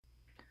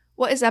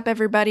What is up,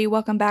 everybody?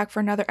 Welcome back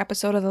for another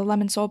episode of the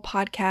Lemon Soul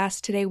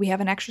Podcast. Today we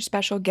have an extra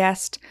special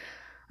guest.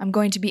 I'm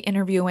going to be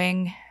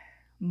interviewing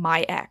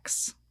my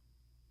ex.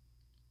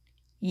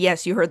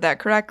 Yes, you heard that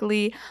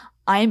correctly.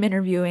 I'm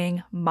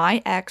interviewing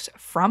my ex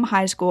from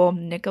high school,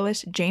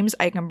 Nicholas James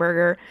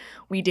Eichenberger.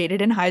 We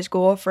dated in high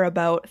school for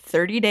about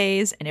 30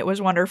 days, and it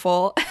was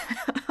wonderful.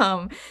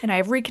 And I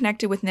have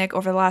reconnected with Nick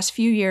over the last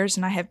few years,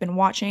 and I have been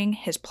watching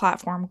his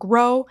platform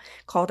grow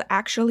called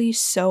Actually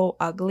So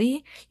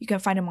Ugly. You can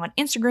find him on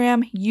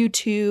Instagram,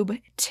 YouTube,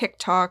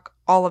 TikTok,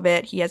 all of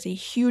it. He has a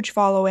huge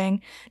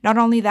following. Not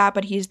only that,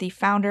 but he's the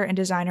founder and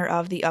designer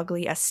of The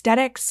Ugly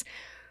Aesthetics.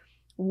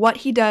 What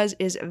he does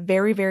is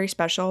very, very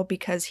special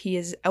because he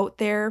is out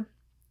there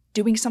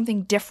doing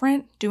something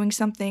different, doing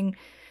something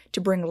to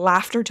bring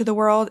laughter to the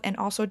world, and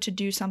also to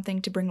do something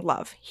to bring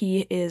love.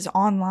 He is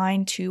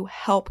online to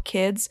help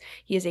kids.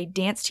 He is a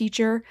dance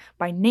teacher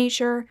by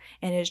nature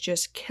and is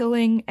just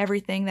killing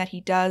everything that he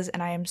does.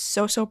 And I am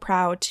so, so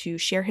proud to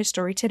share his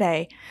story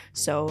today.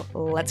 So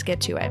let's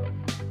get to it.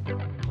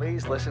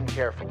 Please listen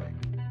carefully.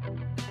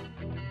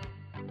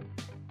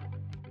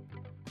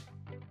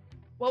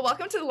 Well,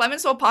 welcome to the Lemon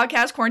Soul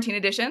Podcast Quarantine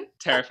Edition.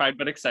 Terrified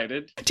but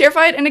excited.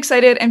 Terrified and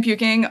excited and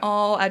puking,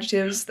 all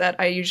adjectives that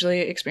I usually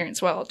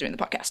experience while doing the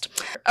podcast.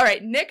 All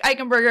right, Nick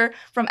Eichenberger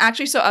from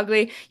Actually So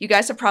Ugly. You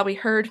guys have probably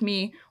heard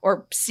me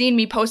or seen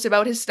me post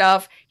about his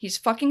stuff. He's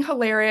fucking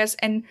hilarious.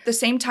 And at the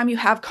same time, you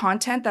have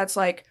content that's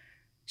like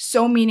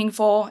so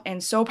meaningful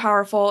and so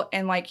powerful,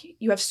 and like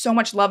you have so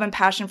much love and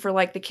passion for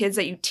like the kids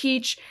that you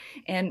teach,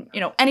 and you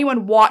know,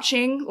 anyone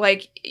watching,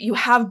 like you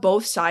have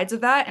both sides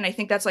of that, and I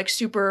think that's like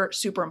super,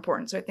 super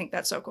important. So I think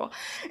that's so cool.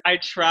 I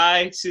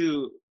try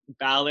to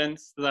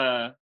balance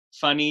the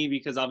funny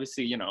because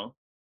obviously, you know,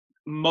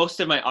 most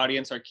of my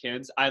audience are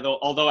kids.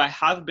 Although I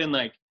have been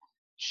like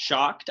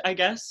shocked, I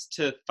guess,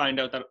 to find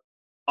out that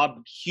a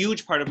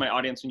huge part of my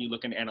audience, when you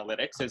look in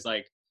analytics, is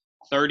like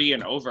 30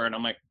 and over, and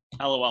I'm like,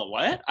 LOL,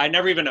 what? I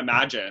never even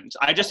imagined.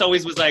 I just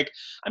always was like,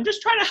 I'm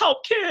just trying to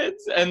help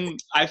kids. And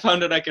I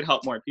found out I could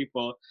help more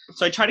people.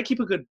 So I try to keep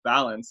a good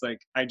balance. Like,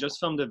 I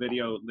just filmed a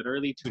video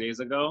literally 2 days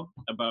ago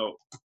about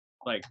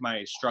like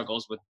my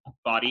struggles with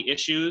body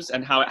issues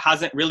and how it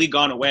hasn't really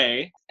gone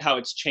away, how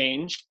it's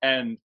changed.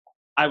 And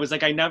I was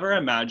like, I never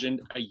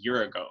imagined a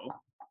year ago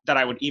that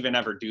I would even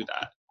ever do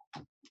that.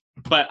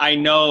 But I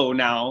know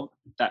now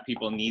that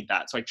people need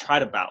that. So I try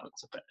to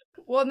balance a bit.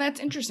 Well, and that's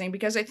interesting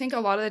because I think a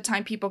lot of the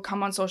time people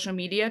come on social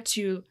media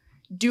to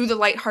do the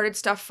lighthearted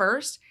stuff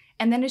first.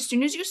 And then as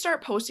soon as you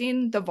start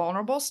posting the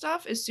vulnerable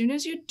stuff, as soon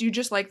as you do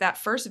just like that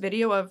first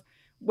video of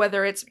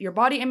whether it's your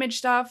body image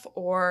stuff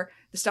or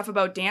the stuff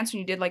about dance, when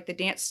you did like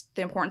the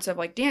importance of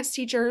like dance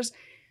teachers,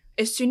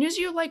 as soon as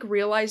you like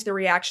realize the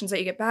reactions that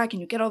you get back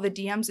and you get all the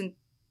DMs, and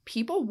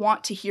people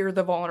want to hear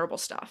the vulnerable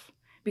stuff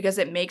because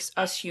it makes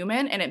us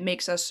human and it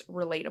makes us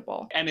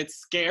relatable. And it's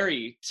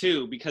scary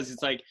too, because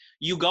it's like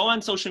you go on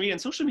social media,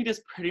 and social media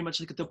is pretty much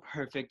like the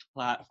perfect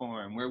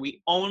platform where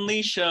we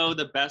only show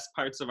the best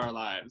parts of our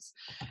lives.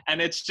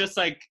 And it's just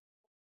like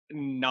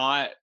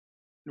not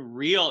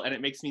real, and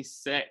it makes me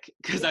sick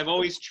because I've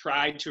always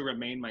tried to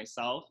remain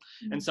myself.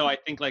 And so I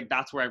think like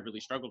that's where I really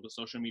struggled with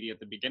social media at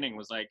the beginning,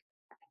 was like,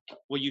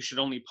 well, you should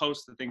only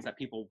post the things that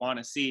people want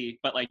to see,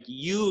 but like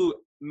you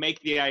make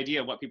the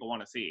idea of what people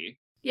want to see.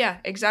 Yeah,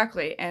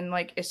 exactly. And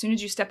like as soon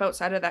as you step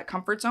outside of that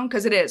comfort zone,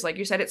 because it is, like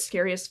you said, it's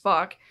scary as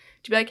fuck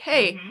to be like,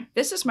 hey,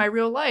 this is my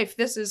real life.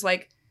 This is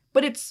like,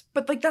 but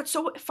like that's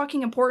so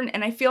fucking important.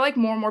 And I feel like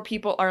more and more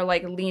people are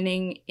like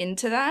leaning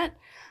into that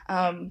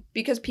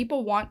because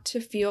people want to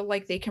feel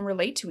like they can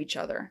relate to each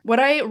other. What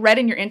I read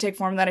in your intake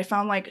form that I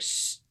found like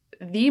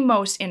the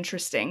most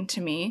interesting to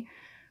me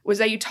was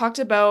that you talked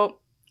about,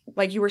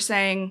 like you were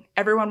saying,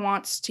 everyone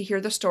wants to hear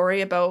the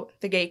story about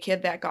the gay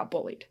kid that got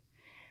bullied.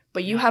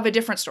 But you have a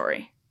different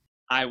story.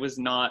 I was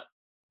not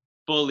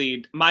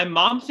bullied. My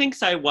mom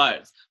thinks I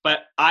was, but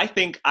I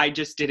think I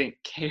just didn't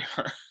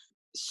care.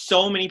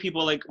 So many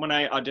people, like when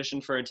I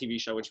auditioned for a TV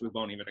show, which we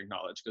won't even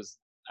acknowledge because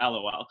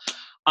LOL,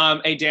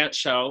 a dance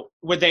show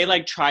where they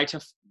like try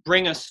to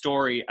bring a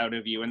story out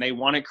of you and they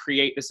want to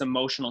create this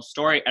emotional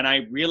story. And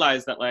I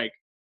realized that like,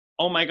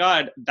 oh my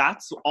God,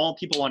 that's all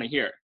people want to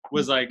hear,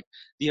 was like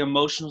the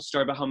emotional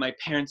story about how my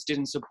parents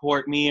didn't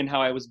support me and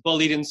how I was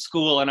bullied in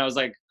school. And I was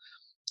like,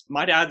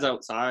 my dad's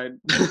outside.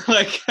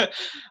 Like,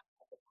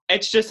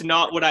 it's just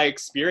not what I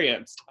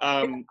experienced.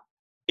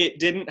 It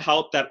didn't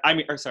help that,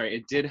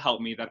 it did help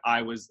me that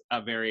I was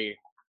a very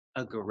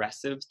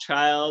aggressive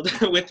child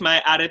with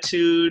my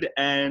attitude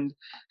and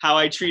how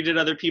I treated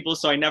other people.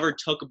 So I never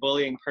took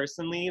bullying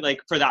personally,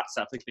 like for that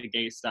stuff, like the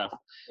gay stuff.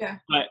 Yeah.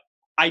 But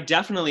I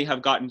definitely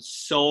have gotten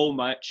so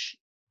much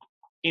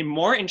in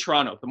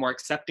Toronto, the more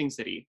accepting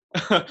city,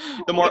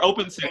 the more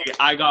open city,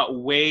 I got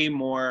way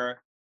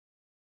more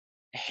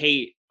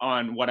hate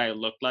on what I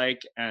look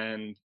like,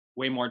 and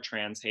way more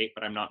trans hate,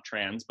 but I'm not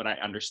trans, but I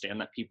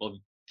understand that people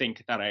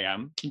think that I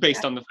am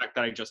based on the fact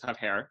that I just have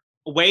hair.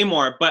 Way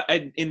more, but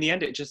in the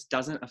end, it just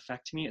doesn't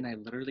affect me, and I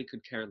literally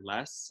could care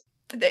less.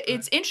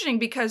 It's interesting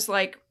because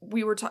like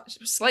we were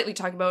slightly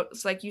talking about,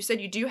 it's like you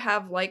said you do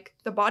have like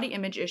the body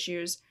image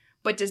issues,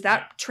 but does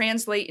that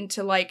translate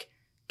into like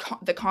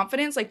the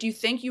confidence? Like, do you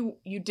think you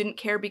didn't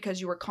care because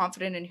you were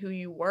confident in who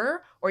you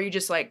were, or you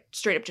just like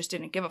straight up just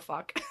didn't give a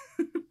fuck?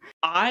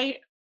 I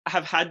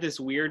have had this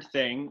weird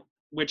thing,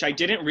 which I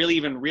didn't really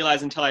even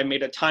realize until I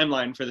made a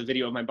timeline for the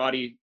video of my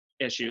body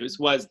issues,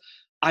 was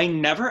I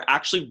never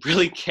actually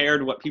really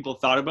cared what people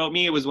thought about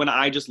me. It was when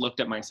I just looked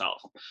at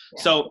myself.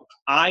 Yeah. So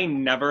I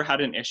never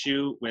had an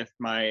issue with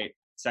my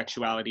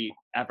sexuality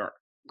ever.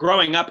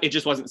 Growing up, it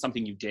just wasn't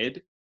something you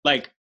did.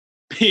 Like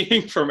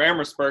being from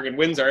Amherstburg and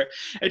Windsor,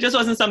 it just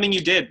wasn't something you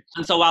did.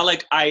 And so while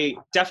like I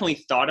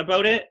definitely thought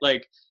about it,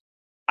 like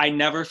I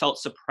never felt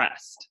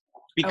suppressed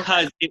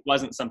because it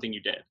wasn't something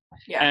you did.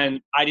 Yeah. And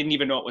I didn't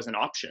even know it was an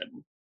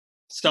option.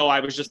 So I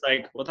was just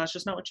like, well, that's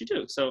just not what you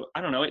do. So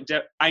I don't know.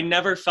 I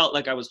never felt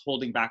like I was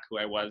holding back who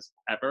I was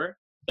ever.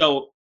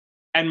 So,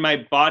 and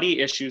my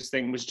body issues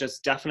thing was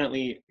just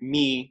definitely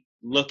me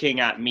looking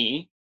at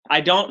me.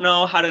 I don't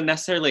know how to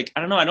necessarily, like,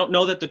 I don't know. I don't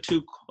know that the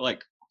two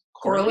like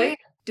correlate.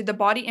 Did the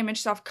body image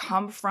stuff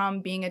come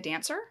from being a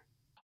dancer?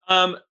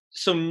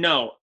 So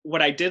no,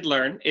 what I did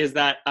learn is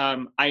that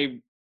I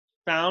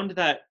found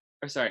that,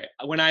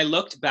 when I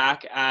looked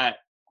back at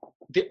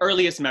the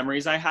earliest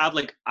memories I have,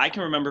 like I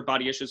can remember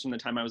body issues from the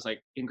time I was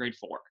like in grade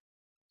 4.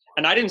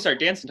 And I didn't start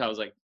dancing until I was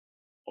like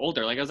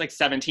older. Like I was like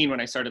 17 when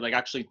I started like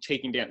actually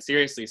taking dance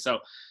seriously. So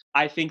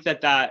I think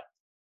that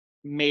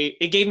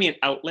it gave me an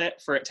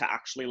outlet for it to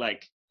actually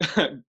like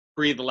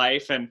breathe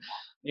life. And,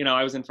 you know,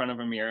 I was in front of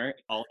a mirror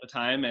all the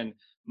time, and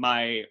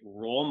my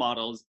role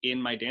models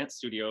in my dance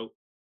studio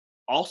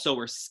also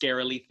were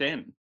scarily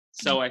thin.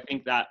 So I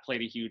think that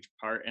played a huge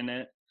part in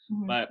it.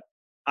 Mm-hmm. But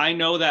I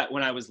know that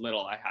when I was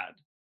little, I had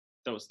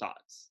those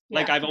thoughts. Yeah.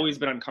 Like I've always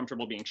been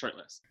uncomfortable being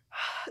shirtless.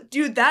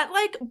 Dude, that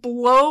like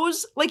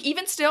blows, like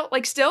even still,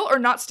 like still or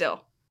not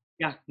still?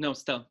 Yeah, no,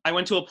 still. I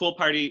went to a pool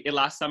party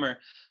last summer,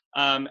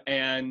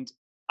 and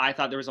I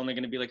thought there was only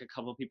going to be like a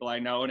couple of people I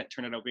know, and it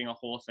turned out being a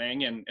whole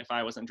thing. And if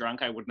I wasn't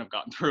drunk, I wouldn't have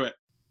gotten through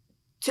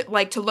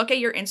it. To look at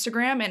your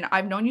Instagram, and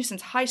I've known you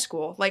since high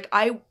school, like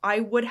I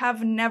would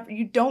have never,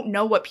 you don't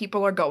know what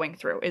people are going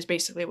through is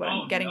basically what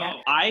I'm getting at.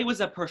 I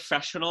was a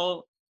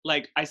professional,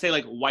 like I say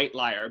like white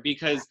liar,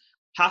 because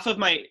half of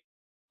my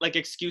like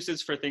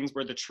excuses for things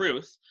were the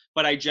truth,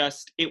 but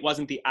it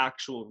wasn't the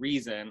actual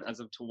reason as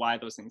of to why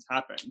those things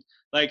happened.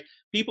 Like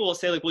people will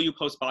say like, will you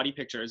post body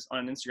pictures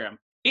on Instagram?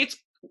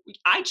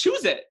 I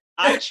choose it.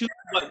 I choose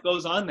what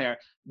goes on there.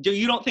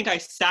 You don't think I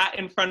sat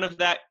in front of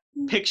that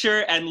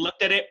picture and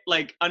looked at it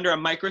like under a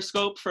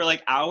microscope for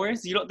like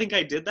hours? You don't think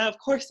I did that? Of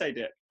course I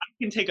did.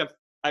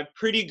 I'm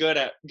pretty good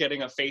at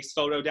getting a face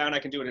photo down. I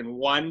can do it in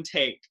one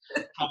take.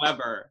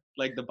 However,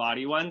 like the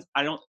body ones,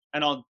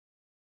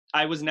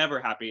 I was never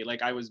happy.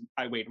 Like I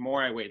weighed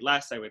more, I weighed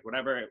less, I weighed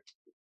whatever.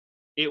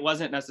 It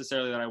wasn't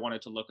necessarily that I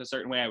wanted to look a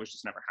certain way. I was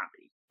just never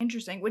happy.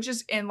 Interesting. Which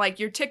is in like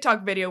your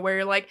TikTok video where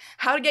you're like,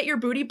 how to get your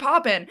booty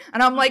poppin'.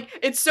 And I'm like,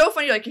 it's so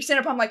funny. Like you stand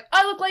up, I'm like,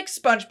 I look like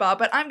SpongeBob,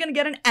 but I'm going to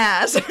get an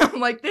ass.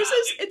 I'm like,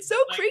 it's so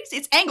like, crazy.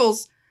 It's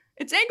angles.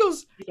 It's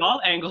all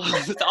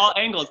angles. It's all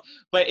angles.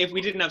 But if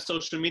we didn't have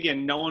social media,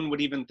 no one would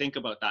even think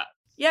about that.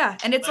 Yeah.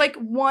 And it's like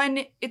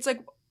 1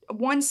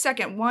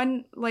 second,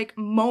 one like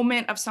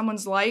moment of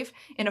someone's life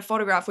in a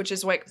photograph, which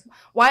is like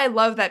why I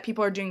love that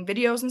people are doing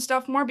videos and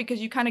stuff more,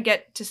 because you kind of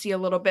get to see a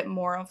little bit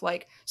more of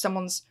like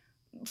someone's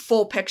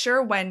full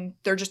picture when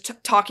they're just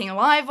talking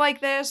live like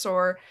this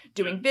or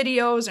doing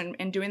videos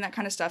and doing that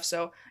kind of stuff.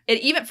 So it,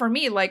 even for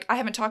me, like I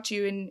haven't talked to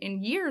you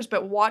in years,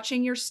 but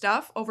watching your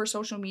stuff over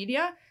social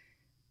media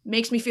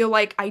makes me feel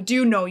like I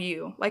do know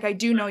you. Like I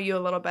do know you a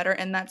little better,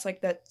 and that's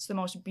the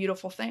most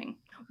beautiful thing.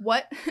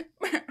 What?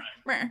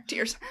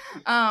 Tears.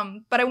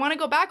 But I want to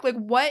go back. Like,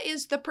 what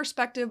is the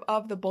perspective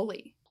of the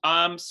bully?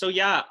 So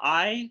yeah,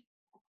 I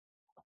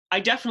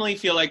definitely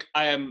feel like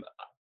I am,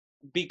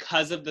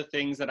 because of the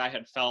things that I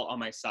had felt on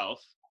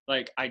myself.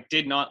 Like I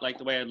did not like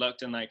the way I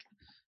looked, and like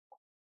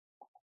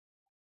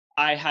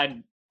I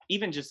had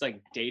even just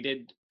like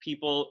dated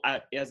people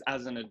as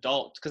an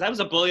adult, because I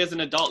was a bully as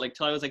an adult, like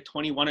till I was like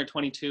 21 or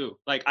 22.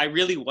 Like I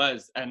really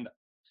was. And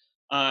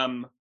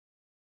I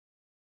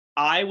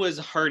was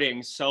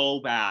hurting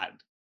so bad,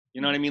 you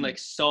know what I mean? Like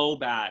so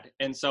bad.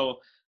 And so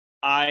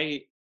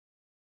I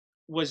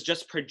was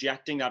just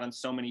projecting that on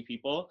so many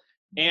people,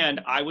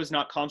 and I was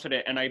not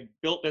confident. And I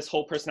built this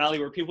whole personality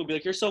where people would be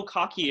like, you're so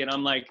cocky. And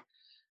I'm like,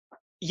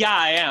 yeah,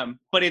 I am.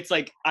 But it's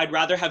like, I'd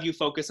rather have you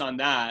focus on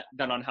that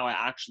than on how I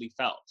actually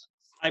felt.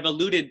 I've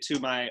alluded to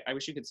I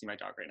wish you could see my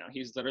dog right now.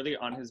 He's literally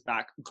on his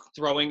back,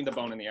 throwing the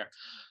bone in the air.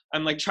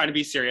 I'm like trying to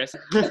be serious.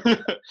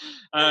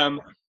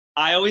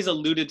 I always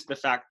alluded to the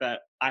fact that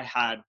I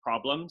had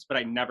problems, but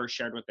I never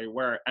shared what they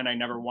were. And I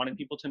never wanted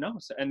people to know.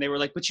 So, and they were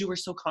like, but you were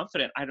so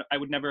confident. I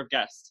would never have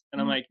guessed. And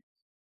I'm like,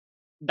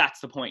 that's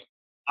the point.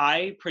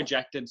 I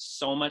projected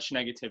so much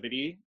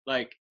negativity,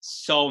 like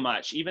so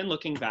much, even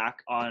looking back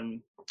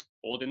on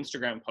old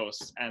Instagram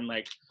posts, and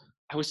like,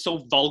 I was so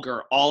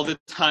vulgar all the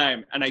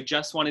time, and I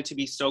just wanted to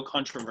be so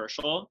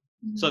controversial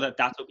so that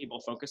that's what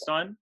people focused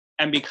on.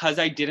 And because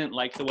I didn't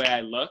like the way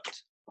I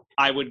looked,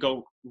 I would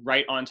go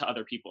right on to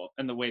other people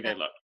and the way they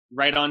looked.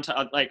 Right on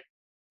to, like,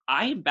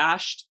 I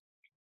bashed,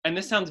 and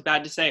this sounds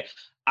bad to say,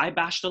 I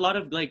bashed a lot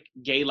of like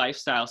gay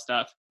lifestyle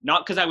stuff,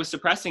 not because I was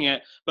suppressing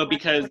it, but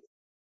because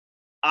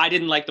I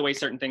didn't like the way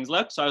certain things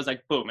looked. So I was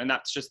like, boom. And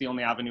that's just the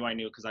only avenue I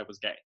knew because I was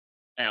gay.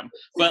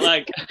 But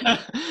like,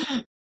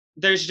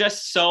 there's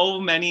just so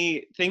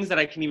many things that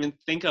I can even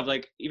think of,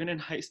 like even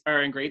in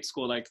in grade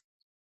school, like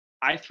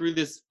I threw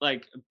this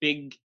like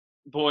big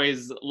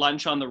boy's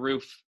lunch on the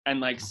roof and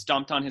like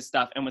stomped on his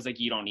stuff and was like,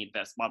 you don't need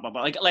this, blah, blah,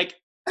 blah. Like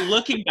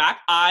looking back,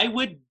 I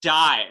would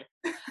die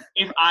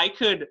if I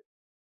could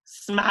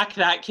smack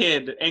that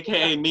kid,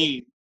 aka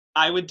me.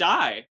 I would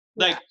die.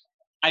 Like,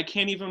 I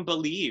can't even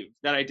believe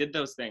that I did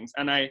those things.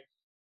 And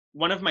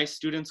one of my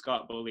students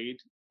got bullied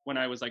when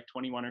I was like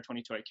 21 or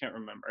 22, I can't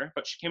remember,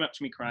 but she came up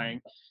to me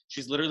crying.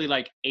 She's literally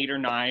like 8 or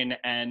 9,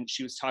 and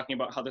she was talking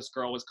about how this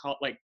girl was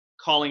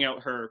calling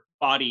out her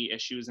body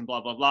issues and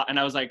blah, blah, blah. And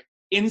I was like,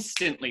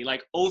 instantly,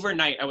 like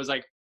overnight, I was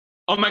like,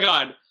 oh my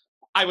God,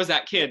 I was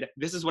that kid.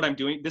 This is what I'm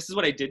doing. This is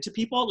what I did to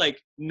people.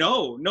 Like,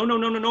 no,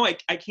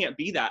 I can't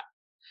be that.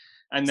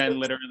 And then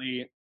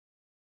literally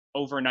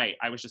overnight,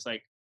 I was just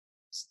like,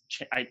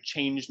 I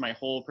changed my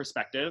whole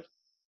perspective.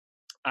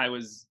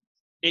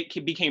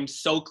 It became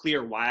so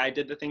clear why I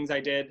did the things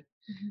I did.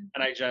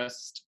 And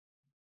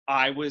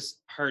I was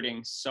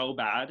hurting so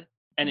bad.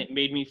 And it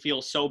made me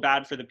feel so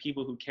bad for the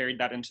people who carried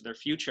that into their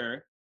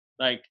future.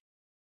 Like,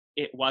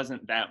 it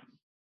wasn't them.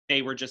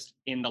 They were just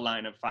in the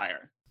line of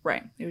fire.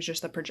 Right. It was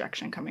just the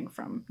projection coming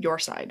from your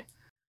side.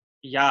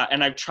 Yeah.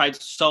 And I've tried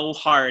so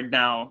hard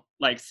now,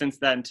 like since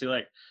then, to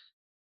like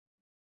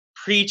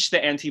preach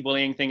the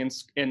anti-bullying thing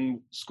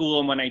in school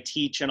and when I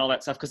teach and all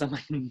that stuff. Cause I'm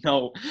like,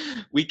 no,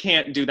 we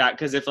can't do that.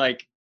 Cause if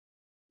like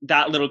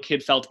that little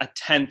kid felt a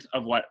tenth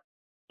of what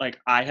like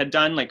I had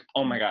done, like,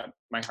 oh my God,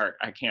 my heart,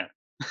 I can't.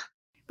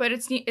 But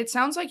it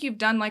sounds like you've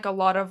done like a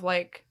lot of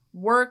like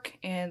work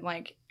and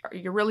like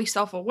you're really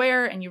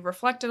self-aware and you've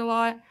reflected a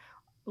lot.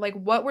 Like,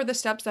 what were the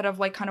steps that have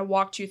like kind of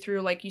walked you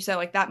through, like you said,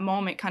 like that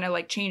moment kind of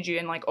like changed you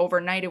and like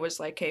overnight it was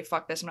like, hey,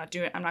 fuck this, I'm not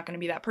going to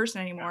be that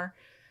person anymore.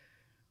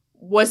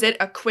 Was it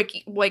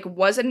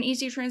was it an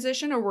easy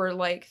transition, or were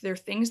like there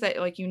things that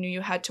like you knew you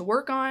had to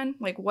work on?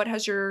 Like, what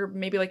has your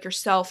maybe like your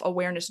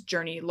self-awareness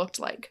journey looked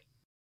like?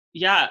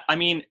 Yeah, I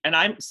mean, and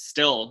I'm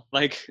still,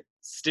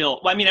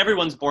 well, I mean,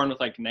 everyone's born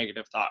with like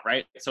negative thought,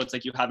 right? So it's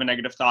like you have a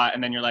negative thought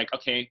and then you're like,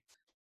 okay,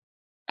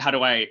 how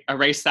do I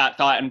erase that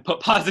thought and put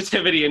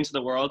positivity into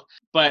the world?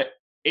 But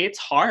it's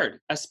hard,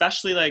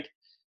 especially like,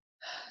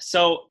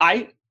 so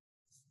I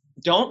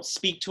don't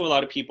speak to a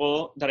lot of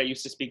people that I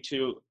used to speak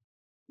to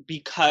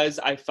because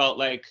I felt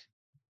like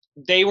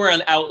they were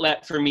an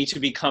outlet for me to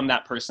become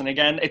that person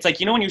again. It's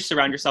like, you know, when you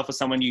surround yourself with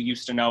someone you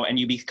used to know and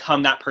you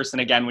become that person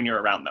again when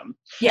you're around them.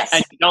 Yes.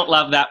 And you don't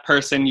love that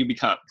person you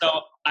become.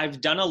 So I've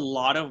done a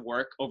lot of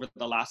work over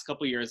the last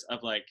couple of years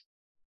of like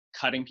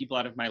cutting people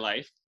out of my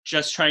life,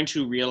 just trying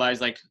to realize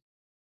like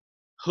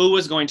who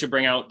was going to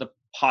bring out the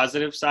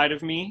positive side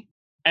of me.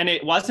 And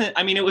it wasn't,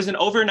 I mean, it was an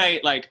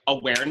overnight like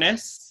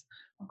awareness,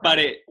 but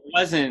it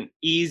wasn't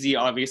easy,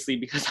 obviously,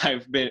 because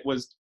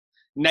was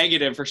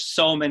negative for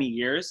so many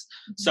years.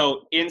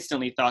 So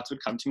instantly thoughts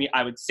would come to me.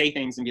 I would say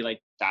things and be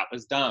like, that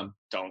was dumb.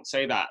 Don't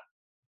say that.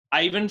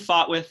 I even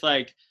fought with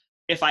like,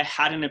 if I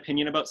had an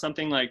opinion about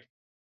something, like,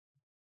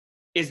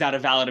 is that a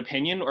valid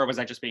opinion or was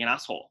I just being an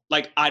asshole?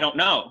 Like, I don't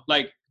know.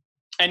 Like,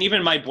 and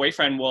even my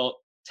boyfriend will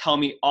tell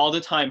me all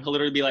the time, he'll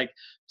literally be like,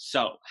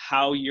 so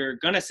how you're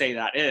gonna say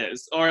that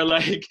is, or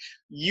like,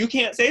 you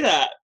can't say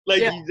that.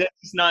 Like,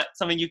 that's not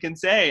something you can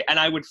say. And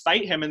I would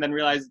fight him and then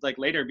realize like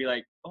later, be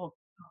like, oh,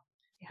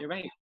 you're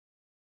right.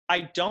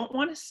 I don't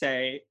want to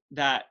say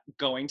that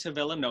going to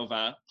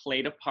Villanova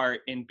played a part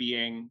in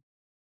being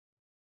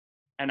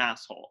an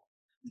asshole,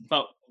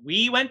 but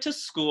we went to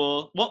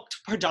school, well,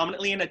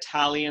 predominantly an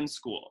Italian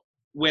school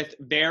with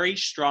very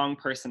strong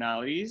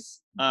personalities.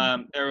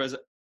 There was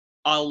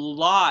a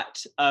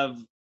lot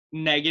of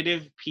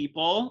negative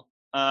people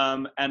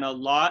and a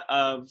lot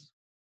of,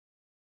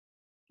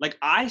 like,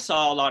 I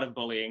saw a lot of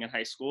bullying in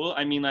high school.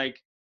 I mean,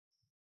 like,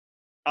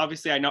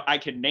 obviously I know I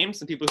could name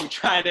some people who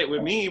tried it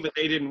with me, but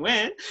they didn't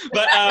win.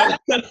 But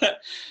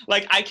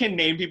like, I can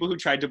name people who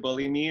tried to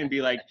bully me and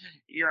be like,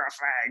 you're a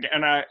fag.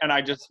 And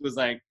I just was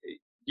like,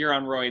 you're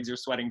on roids, you're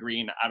sweating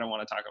green. I don't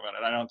want to talk about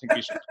it. I don't think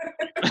we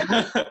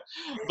should.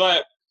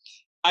 But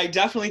I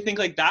definitely think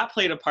like that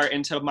played a part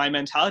into my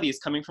mentality, is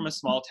coming from a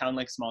small town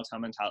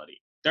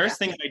mentality. There's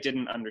things I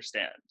didn't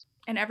understand.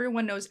 And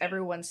everyone knows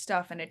everyone's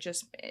stuff, and it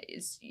just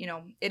is, you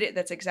know,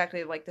 that's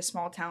exactly like the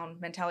small town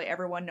mentality.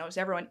 Everyone knows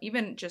everyone,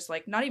 even just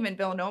like not even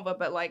Villanova,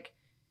 but like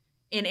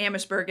in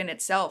Amherstburg in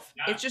itself.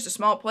 Yeah. It's just a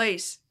small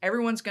place.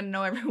 Everyone's gonna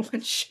know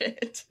everyone's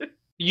shit.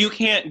 You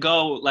can't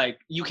go,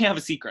 like, you can't have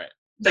a secret.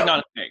 It's like not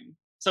a thing.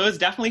 So it's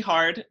definitely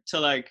hard to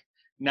like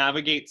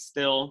navigate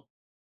still,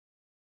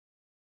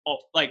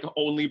 like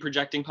only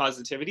projecting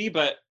positivity,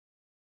 but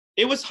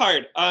it was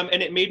hard.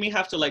 And it made me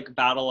have to like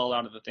battle a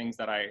lot of the things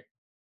that I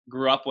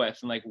grew up with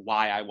and like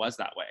why I was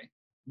that way.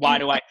 Why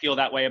do I feel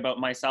that way about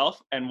myself,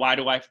 and why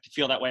do I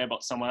feel that way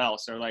about someone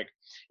else? Or like,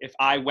 if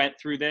I went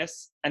through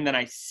this and then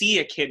I see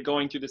a kid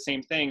going through the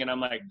same thing and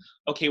I'm like,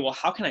 okay, well,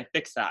 how can I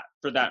fix that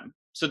for them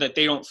so that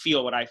they don't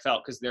feel what I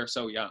felt because they're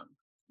so young?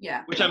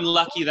 Yeah. Which I'm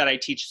lucky that I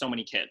teach so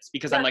many kids,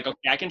 because I'm like,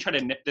 okay, I can try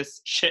to nip this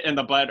shit in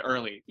the bud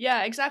early.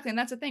 Yeah, exactly. And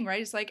that's the thing,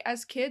 right? It's like,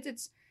 as kids,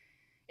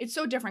 it's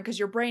so different because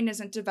your brain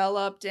isn't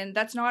developed, and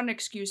that's not an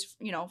excuse,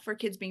 for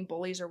kids being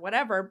bullies or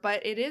whatever,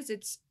 but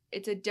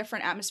it's a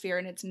different atmosphere,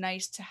 and it's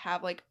nice to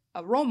have like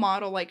a role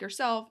model like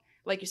yourself,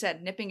 like you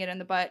said, nipping it in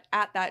the butt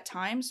at that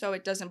time so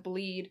it doesn't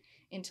bleed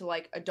into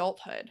like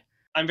adulthood.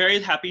 I'm very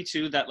happy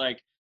too that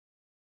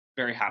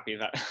very happy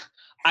that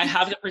I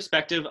have the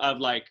perspective of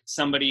like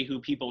somebody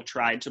who people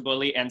tried to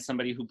bully and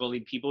somebody who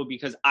bullied people,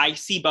 because I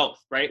see both,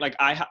 right? Like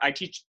I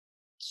teach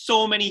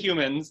so many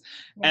humans,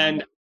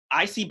 and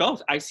I see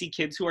both. I see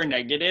kids who are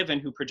negative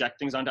and who project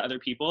things onto other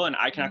people, and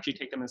I can actually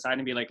take them aside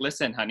and be like,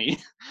 listen, honey,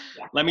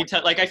 let me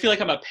tell, like, I feel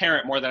like I'm a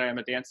parent more than I am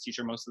a dance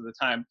teacher most of the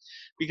time,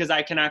 because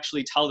I can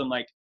actually tell them,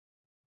 like,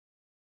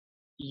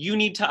 you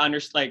need to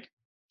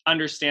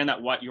understand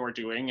that what you're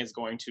doing is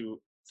going to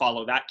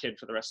follow that kid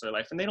for the rest of their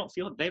life. And they don't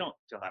feel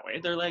that way.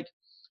 They're like,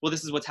 well,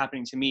 this is what's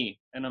happening to me.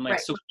 And I'm like,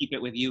 so keep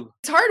it with you.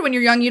 It's hard when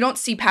you're young. You don't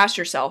see past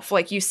yourself.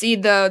 Like, you see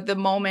the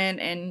moment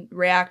and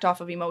react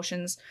off of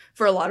emotions,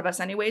 for a lot of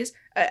us anyways.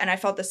 And I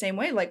felt the same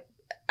way. Like,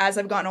 as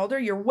I've gotten older,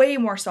 you're way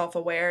more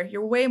self-aware.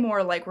 You're way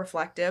more like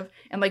reflective.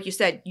 And like you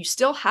said, you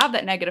still have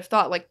that negative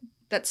thought. Like,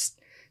 that's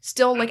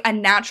still like a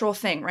natural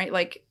thing, right?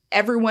 Like,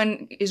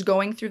 everyone is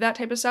going through that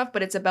type of stuff,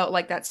 but it's about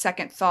like that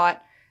second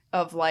thought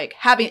of like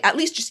having, at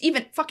least just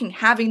even fucking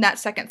having that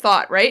second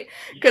thought, right?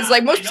 Because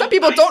like some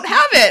people don't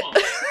have it.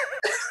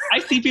 I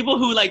see people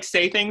who like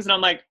say things and I'm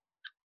like,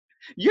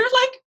 you're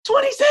like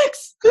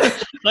 26.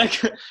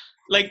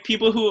 like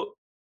people who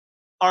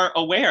are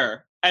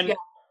aware. And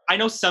I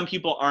know some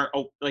people aren't,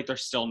 like, they're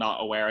still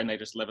not aware and they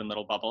just live in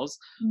little bubbles.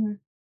 Mm-hmm.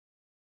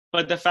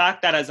 But the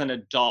fact that as an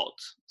adult,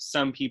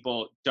 some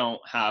people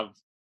don't have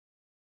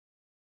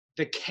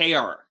the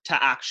care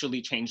to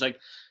actually change. Like,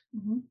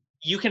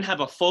 you can have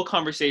a full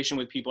conversation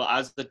with people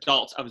as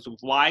adults of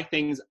why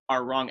things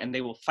are wrong, and they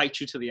will fight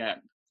you to the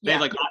end. They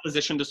have like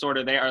opposition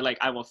disorder. They are like,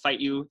 I will fight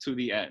you to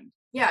the end.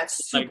 Yeah,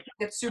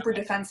 it's super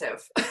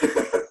defensive.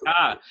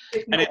 Yeah.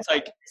 And it's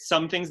like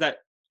some things that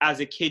as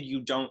a kid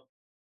you don't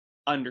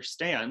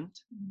understand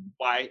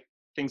why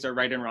things are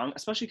right and wrong,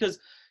 especially because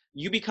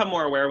you become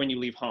more aware when you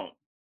leave home,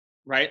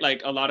 right?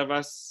 Like, a lot of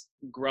us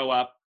grow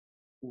up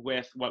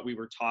with what we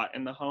were taught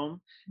in the home.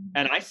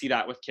 And I see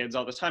that with kids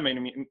all the time.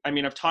 I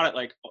mean, I've taught at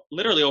like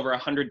literally over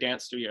 100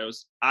 dance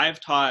studios. I've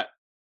taught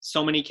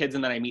so many kids,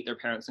 and then I meet their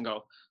parents and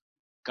go,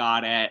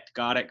 got it.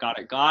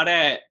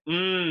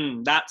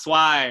 That's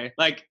why.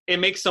 Like, it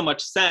makes so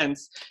much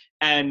sense.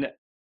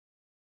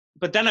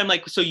 But then I'm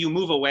like, so you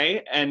move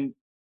away and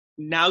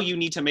now you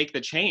need to make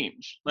the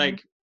change.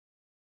 Like,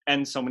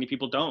 and so many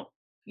people don't.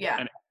 Yeah.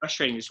 And it's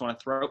frustrating. You just want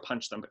to throat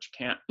punch them, but you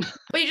can't.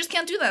 But you just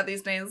can't do that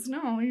these days.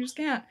 No, you just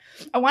can't.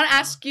 I want to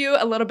ask you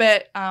a little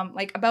bit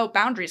like about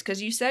boundaries,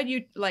 because you said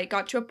you like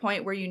got to a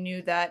point where you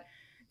knew that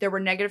there were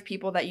negative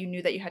people that you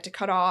knew that you had to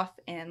cut off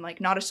and like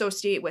not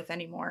associate with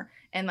anymore.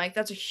 And like,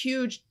 that's a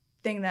huge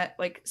thing, that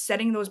like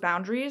setting those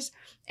boundaries.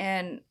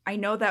 And I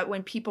know that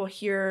when people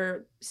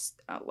hear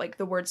like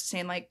the words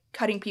saying like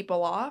cutting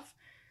people off,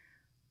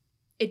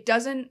 it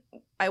doesn't,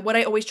 what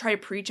I always try to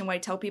preach and what I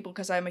tell people,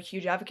 because I'm a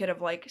huge advocate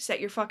of like,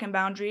 set your fucking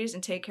boundaries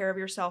and take care of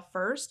yourself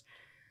first.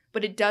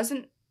 But it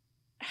doesn't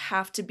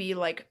have to be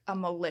like a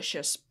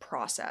malicious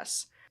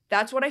process.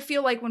 That's what I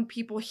feel like when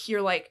people hear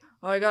like,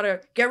 oh, I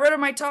gotta get rid of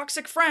my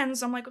toxic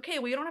friends. I'm like, okay,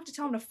 well, you don't have to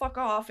tell them to fuck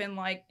off. And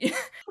like,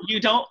 you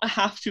don't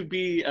have to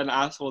be an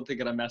asshole to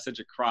get a message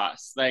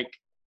across. Like,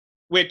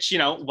 which,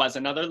 was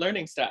another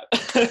learning step.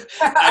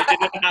 I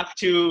didn't have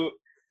to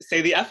say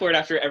the F word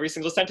after every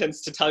single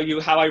sentence to tell you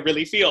how I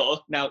really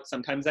feel. Now,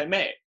 sometimes I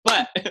may,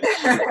 but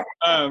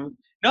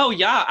no,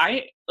 yeah,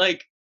 I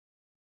like,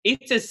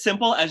 it's as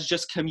simple as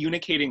just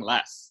communicating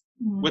less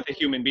with a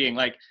human being.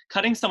 Like,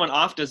 cutting someone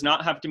off does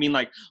not have to mean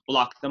like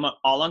block them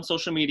all on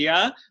social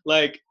media,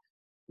 like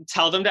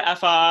tell them to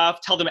F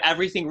off, tell them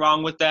everything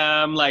wrong with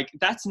them. Like,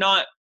 that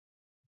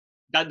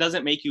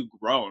doesn't make you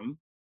grown.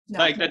 No.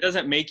 Like, that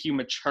doesn't make you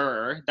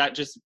mature. That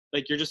just,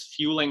 like, you're just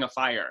fueling a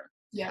fire.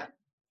 Yeah.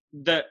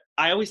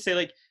 I always say,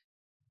 like,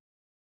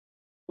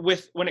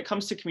 when it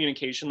comes to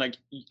communication, like,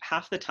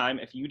 half the time,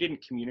 if you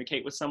didn't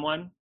communicate with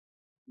someone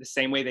the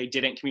same way they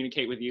didn't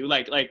communicate with you,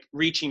 like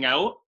reaching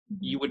out,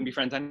 you wouldn't be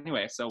friends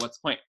anyway. So what's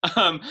the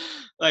point?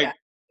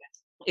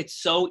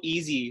 It's so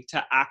easy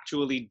to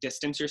actually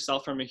distance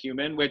yourself from a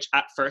human, which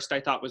at first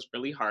I thought was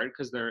really hard,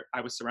 because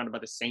I was surrounded by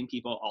the same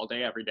people all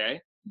day, every day.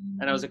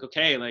 And I was like,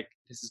 okay, like,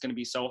 this is going to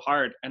be so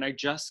hard. And I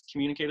just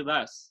communicated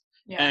less.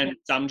 Yeah. And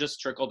some just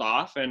trickled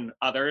off, and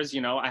others,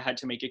 I had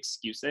to make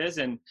excuses.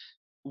 And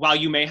while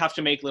you may have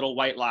to make little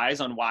white lies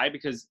on why,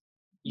 because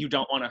you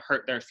don't want to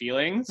hurt their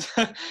feelings,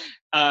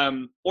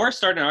 or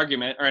start an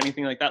argument or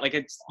anything like that, like,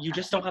 you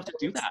just don't have to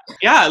do that.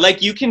 Yeah,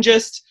 like, you can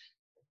just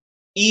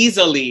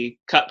easily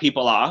cut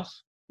people off.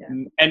 Yeah.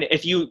 And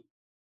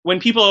when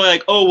people are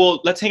like, oh,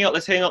 well, let's hang out,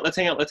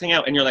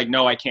 and you're like,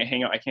 no, I can't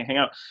hang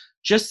out,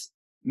 just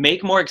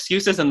make more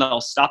excuses and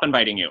they'll stop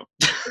inviting you.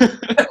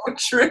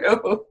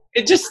 True.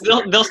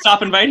 They'll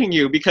stop inviting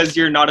you because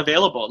you're not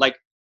available. Like,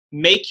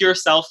 make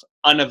yourself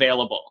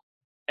unavailable.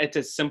 It's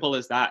as simple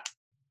as that.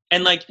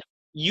 And like,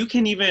 you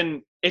can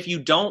even, if you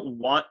don't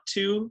want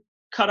to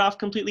cut off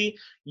completely,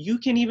 you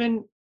can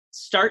even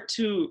start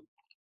to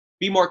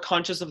be more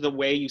conscious of the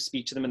way you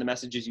speak to them and the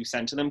messages you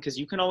send to them, because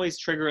you can always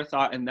trigger a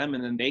thought in them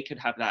and then they could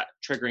have that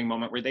triggering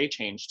moment where they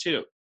change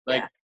too.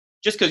 Like,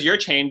 just because you're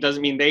chained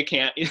doesn't mean they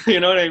can't. You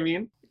know what I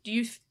mean? Do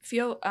you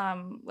feel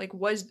like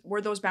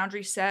were those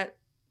boundaries set?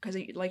 Because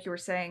like you were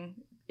saying,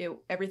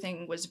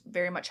 everything was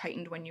very much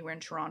heightened when you were in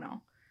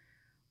Toronto.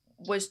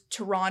 Was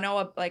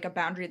Toronto a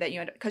boundary that you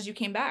had, because you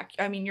came back?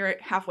 I mean, you're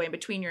halfway in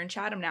between. You're in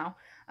Chatham now.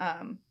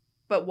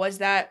 But was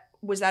that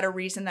a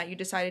reason that you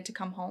decided to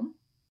come home?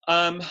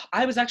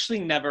 I was actually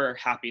never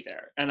happy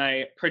there. And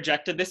I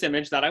projected this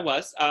image that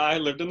I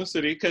lived in the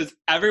city, because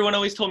everyone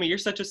always told me, you're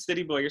such a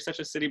city boy.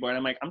 And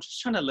I'm like, I'm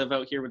just trying to live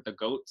out here with the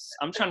goats.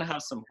 I'm trying to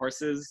have some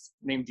horses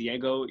named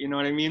Diego. You know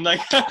what I mean?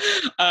 Like,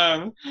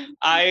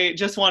 I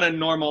just want a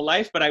normal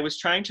life, but I was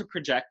trying to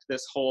project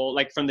this whole,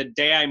 like, from the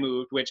day I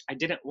moved, which I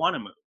didn't want to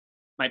move.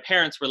 My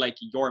parents were like,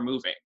 you're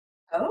moving.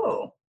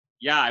 Oh.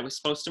 Yeah, I was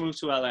supposed to move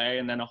to LA,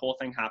 and then a whole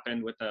thing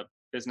happened with the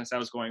business I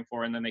was going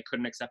for, and then they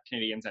couldn't accept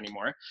Canadians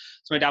anymore.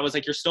 So my dad was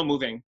like, you're still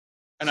moving.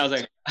 And I was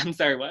like, I'm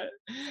sorry, what?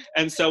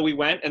 And so we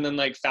went and then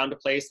like found a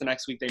place. The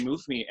next week they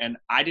moved me, and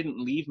I didn't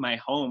leave my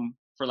home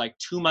for like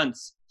 2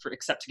 months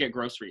except to get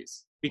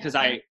groceries, because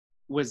I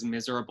was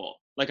miserable.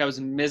 Like, I was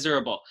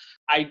miserable.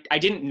 I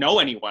didn't know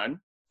anyone.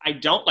 I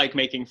don't like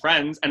making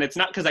friends, and it's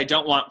not because I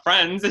don't want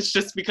friends. It's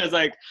just because,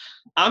 like,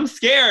 I'm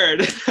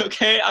scared.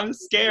 Okay, I'm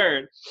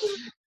scared.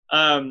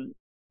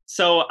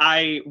 So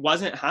I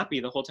wasn't happy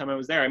the whole time I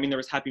was there. I mean, there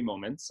was happy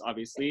moments,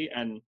 obviously,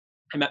 and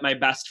I met my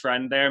best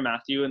friend there,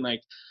 Matthew, and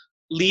like,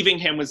 leaving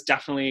him was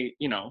definitely,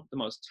 you know, the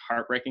most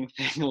heartbreaking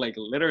thing, like,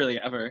 literally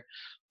ever.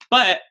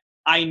 But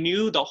I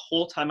knew the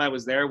whole time I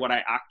was there what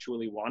I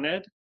actually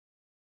wanted,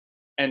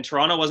 and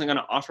Toronto wasn't going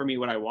to offer me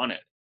what I wanted.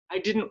 I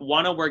didn't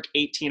want to work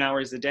 18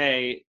 hours a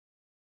day.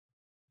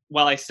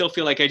 Well, I still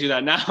feel like I do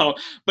that now,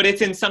 but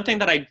it's in something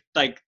that I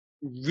like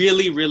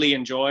really, really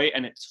enjoy,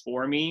 and it's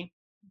for me.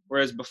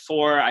 Whereas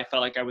before, I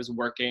felt like I was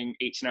working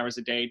 18 hours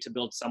a day to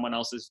build someone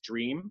else's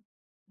dream.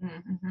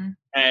 Mm-hmm.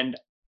 And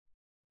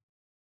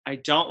I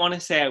don't want to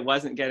say I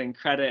wasn't getting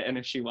credit, and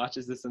if she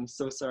watches this, I'm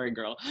so sorry,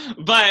 girl.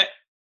 But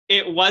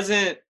it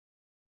wasn't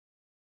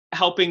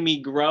helping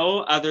me grow,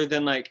 other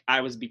than like,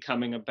 I was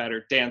becoming a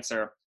better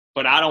dancer.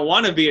 But I don't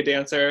want to be a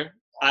dancer.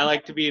 I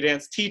like to be a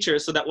dance teacher.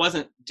 So that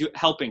wasn't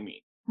helping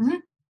me.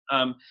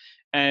 Mm-hmm.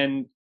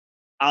 And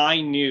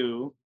I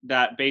knew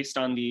that based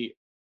on the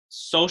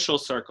social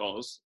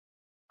circles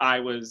I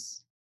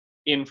was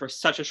in for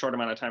such a short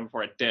amount of time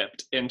before it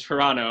dipped in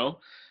Toronto,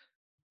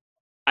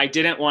 I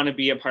didn't want to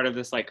be a part of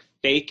this like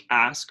fake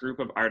ass group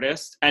of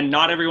artists. And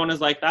not everyone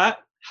is like that.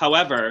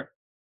 However,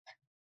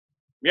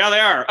 yeah,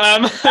 they are.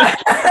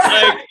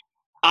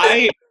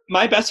 Like,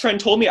 my best friend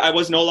told me I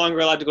was no longer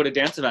allowed to go to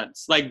dance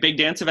events, like big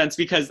dance events,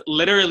 because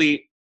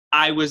literally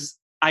I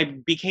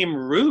became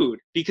rude,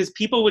 because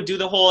people would do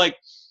the whole like,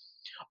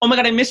 oh my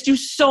God, I missed you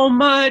so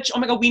much. Oh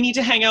my God, we need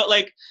to hang out.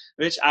 Like,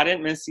 bitch, I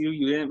didn't miss you.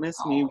 You didn't miss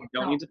me. We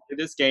don't need to play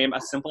this game.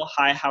 A simple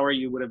hi, how are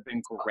you would have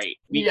been great.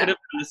 We could have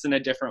done this in a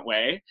different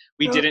way.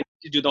 We didn't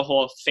need to do the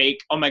whole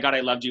fake, oh my God, I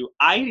loved you.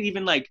 I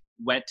even like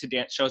went to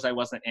dance shows I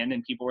wasn't in,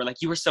 and people were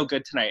like, you were so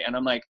good tonight. And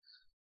I'm like,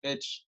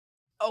 bitch.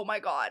 Oh my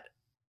God.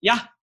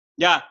 Yeah.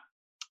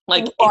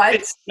 Like,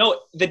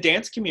 no, the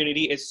dance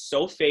community is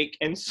so fake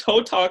and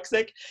so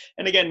toxic.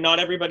 And again, not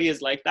everybody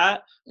is like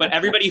that, but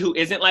everybody who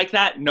isn't like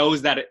that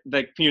knows that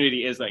the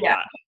community is like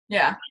that.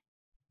 Yeah.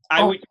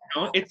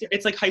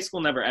 It's like high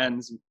school never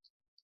ends.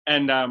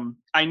 And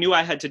I knew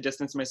I had to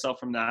distance myself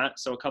from that.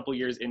 So a couple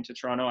years into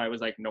Toronto, I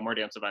was like, no more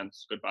dance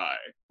events. Goodbye.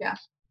 Yeah.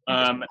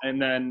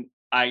 And then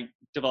I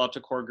developed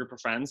a core group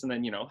of friends, and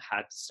then, you know,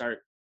 had to start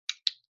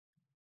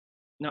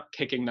not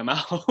kicking them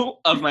out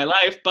of my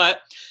life,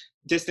 but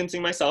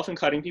distancing myself and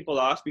cutting people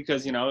off,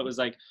 because, you know, it was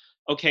like,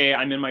 okay,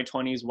 I'm in my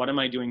 20s. What am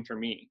I doing for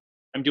me?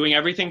 I'm doing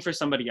everything for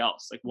somebody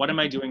else. Like, what am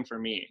I doing for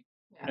me?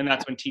 Yeah. And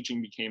that's when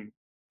teaching became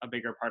a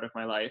bigger part of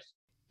my life.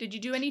 Did you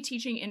do any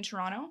teaching in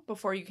Toronto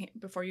before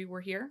you were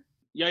here?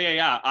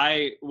 Yeah.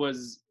 I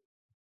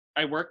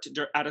worked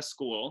at a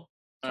school,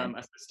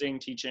 assisting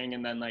teaching,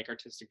 and then like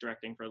artistic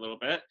directing for a little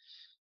bit.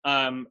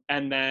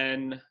 And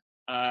then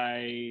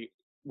I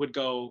would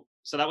go,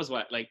 so that was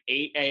what, like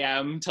 8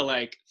 a.m. to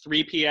like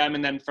 3 p.m.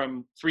 And then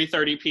from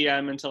 3:30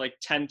 p.m. until like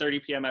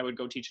 10:30 p.m. I would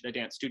go teach at a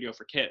dance studio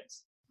for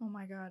kids. Oh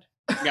my God.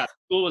 Yeah,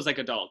 school was like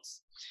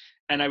adults.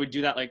 And I would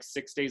do that like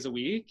 6 days a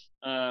week.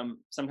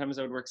 Sometimes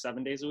I would work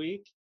 7 days a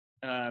week,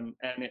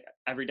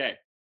 every day.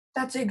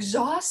 That's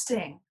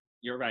exhausting.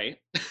 You're right.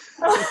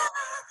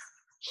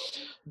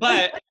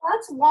 But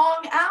that's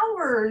long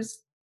hours.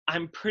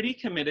 I'm pretty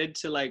committed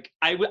to like,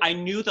 I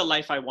knew the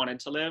life I wanted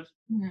to live,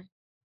 Mhm.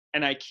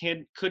 and I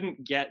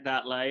couldn't get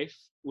that life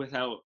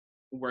without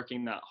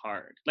working that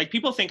hard. Like,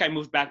 people think I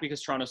moved back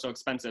because Toronto's so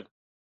expensive.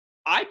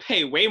 I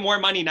pay way more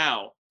money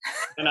now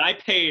than I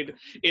paid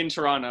in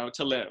Toronto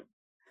to live.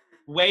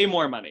 Way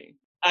more money.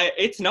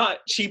 It's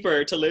not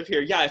cheaper to live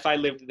here. Yeah, if I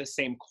lived the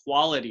same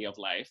quality of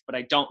life, but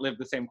I don't live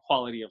the same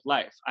quality of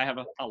life. I have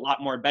a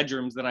lot more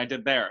bedrooms than I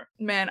did there.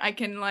 Man, I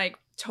can like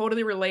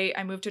totally relate.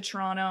 I moved to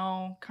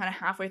Toronto kind of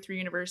halfway through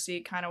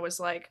university, kind of was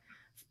like,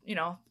 you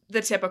know,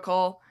 the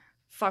typical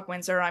fuck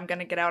Windsor, I'm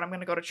gonna get out, I'm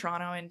gonna go to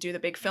Toronto and do the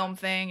big film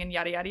thing and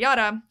yada yada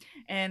yada.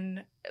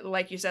 And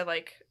like you said,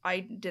 like I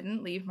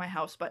didn't leave my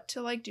house but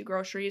to like do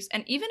groceries.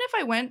 And even if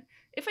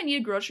I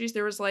needed groceries,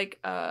 there was like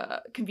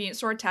a convenience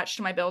store attached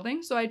to my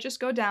building. So I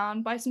just go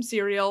down, buy some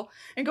cereal,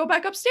 and go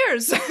back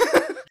upstairs.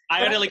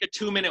 I had like a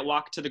 2-minute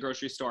walk to the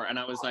grocery store, and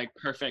I was like,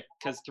 perfect,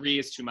 because 3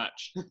 is too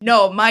much.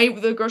 No,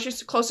 the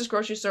closest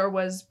grocery store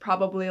was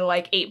probably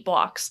like 8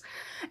 blocks,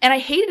 and I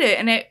hated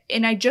it.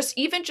 And I just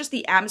even just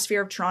the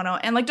atmosphere of Toronto,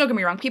 and like don't get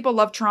me wrong, people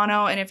love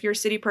Toronto, and if you're a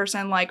city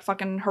person, like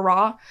fucking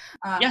hurrah.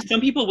 Yeah,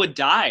 some people would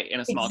die in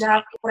a small town.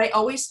 Exactly. But I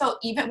always felt,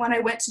 even when I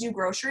went to do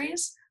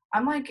groceries,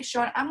 I'm like,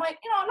 I'm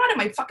not in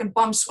my fucking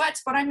bum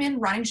sweats, but I'm in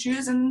running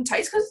shoes and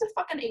tights because it's a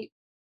fucking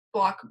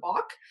 8-block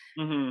walk.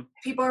 Mm-hmm.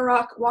 People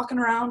are walking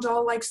around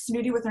all like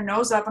snooty with their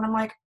nose up, and I'm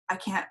like, I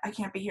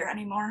can't be here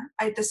anymore.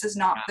 This is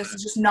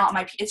just not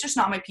my, it's just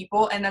not my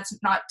people. And that's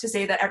not to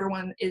say that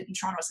everyone in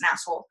Toronto is an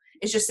asshole.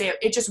 It's just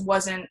it just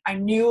wasn't, I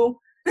knew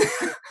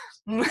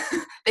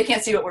they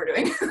can't see what we're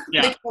doing.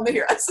 Yeah. They can only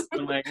hear us.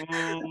 I'm like,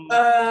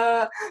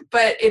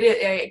 but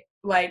it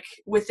like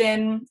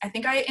within, I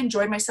think I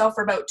enjoyed myself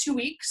for about 2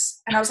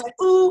 weeks, and I was like,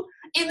 ooh,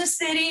 in the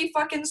city,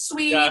 fucking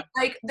sweet, yeah.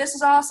 like this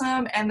is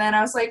awesome. And then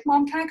I was like,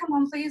 Mom, can I come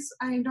home please?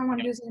 I don't want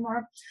to do this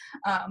anymore.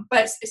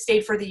 But I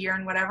stayed for the year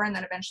and whatever, and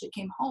then eventually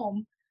came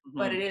home. Mm-hmm.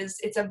 But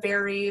it's a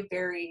very,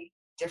 very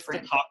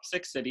different, it's a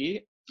toxic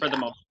city for the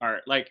most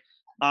part. Like,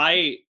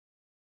 I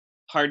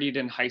partied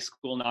in high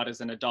school, not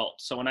as an adult.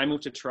 So when I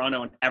moved to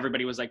Toronto and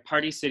everybody was like,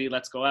 party city,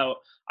 let's go out,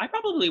 I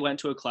probably went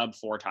to a club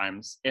 4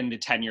 times in the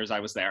 10 years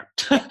I was there.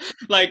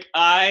 Like,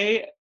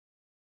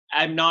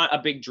 I'm not a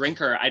big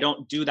drinker. I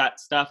don't do that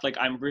stuff. Like,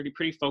 I'm really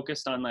pretty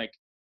focused on like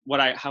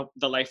how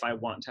the life I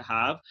want to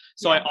have.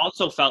 So I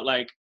also felt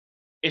like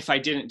if I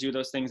didn't do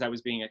those things, I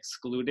was being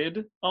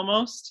excluded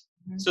almost.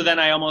 Mm-hmm. So then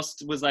I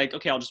almost was like,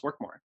 okay, I'll just work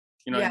more.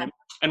 You know what I mean?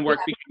 And work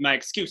became my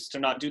excuse to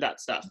not do that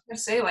stuff. I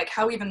say, like,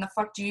 how even the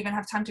fuck do you even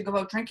have time to go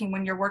out drinking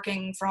when you're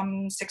working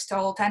from 6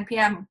 till 10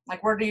 p.m.?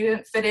 Like, where do you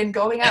fit in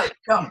going out?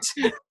 Don't.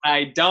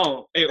 I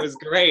don't. It was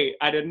great.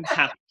 I didn't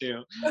have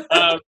to.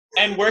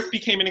 And work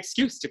became an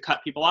excuse to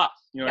cut people off.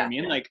 You know what I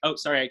mean? Like, oh,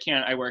 sorry, I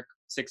can't. I work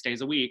 6 days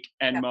a week,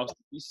 and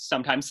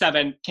sometimes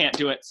 7, can't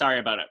do it. Sorry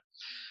about it.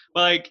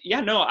 But like,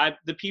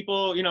 the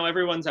people, you know,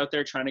 everyone's out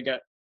there trying to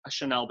get a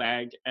Chanel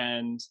bag,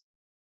 and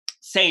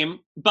same,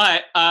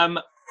 but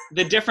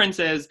the difference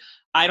is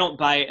I don't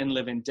buy it and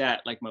live in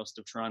debt like most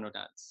of Toronto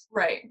does.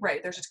 Right.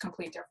 There's just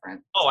complete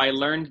different. Oh, I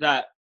learned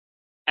that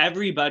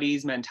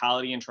everybody's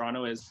mentality in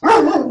Toronto is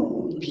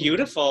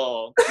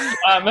beautiful.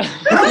 Young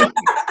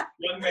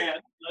man.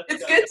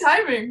 It's good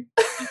timing.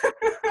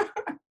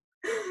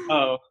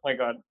 Oh my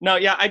God. No,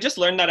 yeah, I just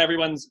learned that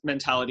everyone's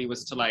mentality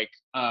was to like,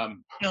 oh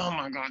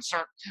my God,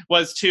 sir,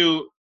 was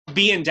to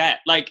be in debt.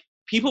 Like,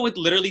 people would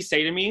literally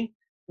say to me,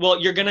 well,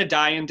 you're going to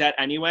die in debt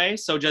anyway,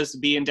 so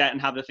just be in debt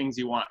and have the things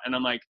you want. And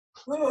I'm like,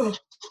 I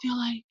feel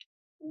like,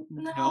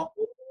 no.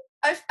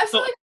 I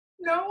feel like,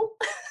 no.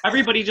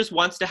 Everybody just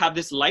wants to have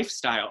this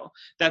lifestyle,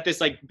 this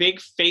like big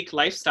fake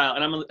lifestyle.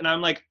 And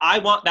I'm like, I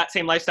want that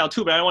same lifestyle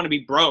too, but I don't want to be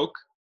broke.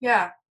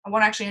 Yeah. I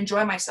want to actually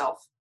enjoy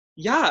myself.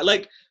 Yeah.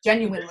 Like,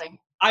 genuinely.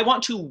 I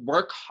want to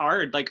work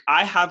hard. Like,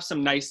 I have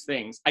some nice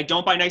things. I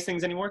don't buy nice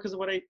things anymore because of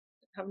what I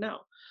have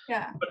now.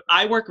 Yeah. But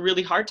I work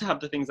really hard to have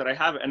the things that I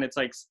have. And it's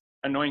like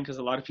annoying because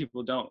a lot of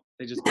people don't.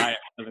 They just buy it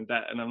and live in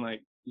debt. And I'm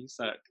like, you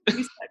suck.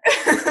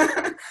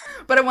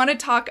 But I want to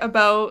talk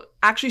about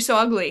Actually So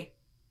Ugly.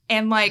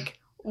 And like,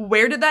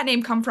 where did that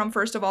name come from,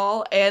 first of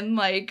all? And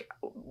like,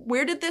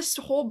 where did this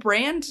whole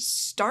brand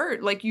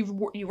start? Like, you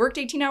worked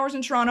 18 hours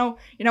in Toronto,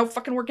 you know,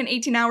 fucking working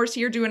 18 hours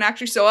here doing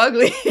Actually So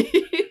Ugly,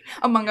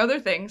 among other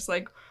things.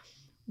 Like,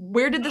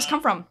 where did this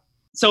come from?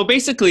 So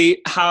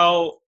basically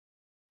how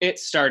it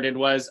started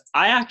was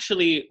I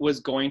actually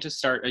was going to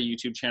start a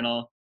YouTube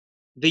channel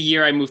the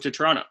year I moved to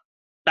Toronto.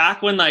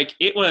 Back when like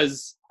it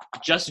was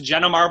just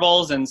Jenna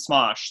Marbles and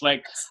Smosh.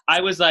 Like,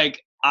 I was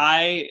like,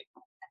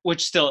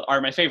 which still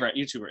are my favorite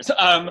YouTubers.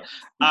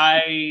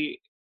 I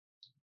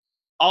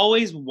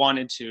always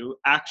wanted to,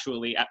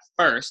 actually, at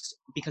first,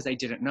 because I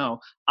didn't know,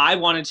 I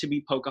wanted to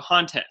be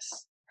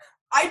Pocahontas.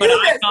 But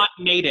I'm not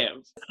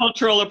native.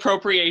 Cultural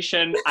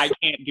appropriation, I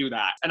can't do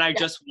that. And I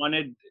just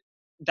wanted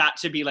that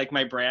to be like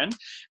my brand.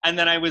 And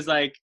then I was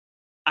like,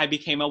 I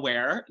became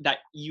aware that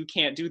you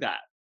can't do that.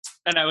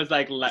 And I was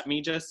like,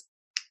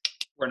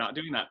 we're not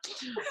doing that.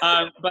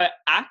 But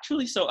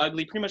Actually So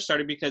Ugly pretty much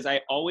started because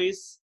I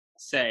always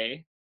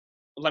say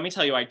let me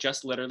tell you, I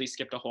just literally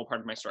skipped a whole part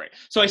of my story.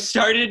 So I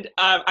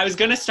was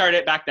going to start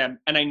it back then,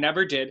 and I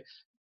never did.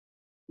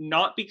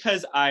 Not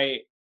because I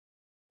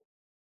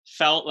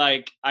felt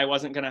like I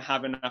wasn't going to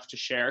have enough to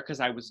share, because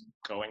I was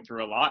going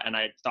through a lot and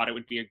I thought it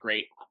would be a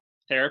great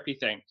therapy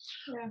thing.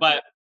 Yeah.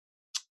 But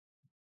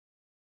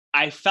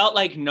I felt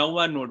like no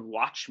one would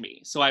watch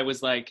me. So I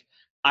was like,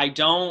 I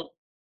don't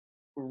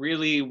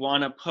really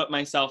want to put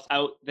myself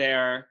out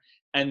there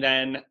and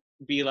then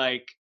be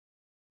like,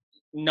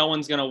 no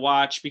one's going to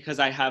watch because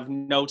I have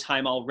no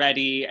time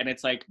already. And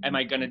it's like, am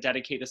I going to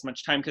dedicate this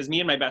much time? Because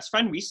me and my best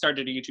friend, we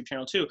started a YouTube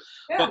channel too.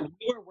 Yeah. But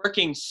we were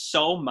working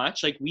so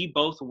much. Like, we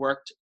both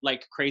worked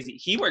like crazy.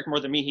 He worked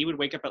more than me. He would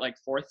wake up at like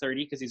 4:30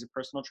 because he's a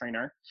personal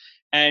trainer.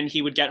 And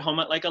he would get home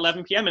at like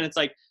 11 p.m. And it's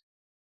like,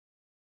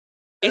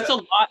 it's a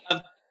lot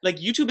of, like,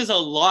 YouTube is a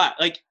lot.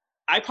 Like,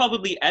 I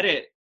probably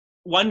edit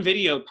one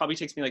video, probably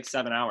takes me like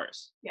 7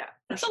 hours. Yeah.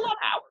 That's a lot of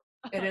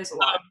hours. It is a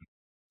lot.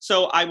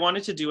 So I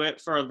wanted to do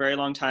it for a very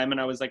long time, and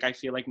I was like, I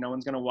feel like no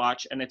one's going to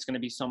watch, and it's going to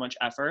be so much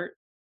effort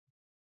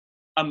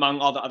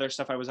among all the other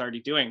stuff I was already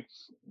doing.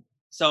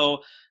 So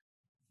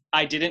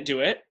I didn't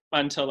do it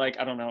until, like,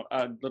 I don't know,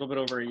 a little bit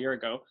over a year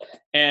ago.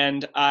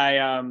 And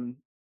I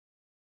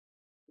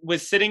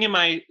was sitting in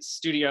my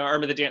studio,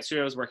 or the dance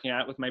studio I was working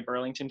at, with my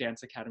Burlington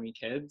Dance Academy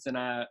kids, and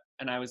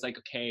I was like,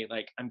 okay,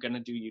 like, I'm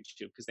gonna do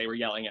YouTube, because they were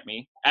yelling at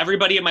me.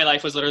 Everybody in my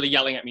life was literally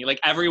yelling at me. Like,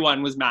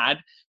 everyone was mad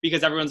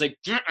because everyone's like,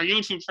 get a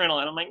YouTube channel,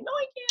 and I'm like, no,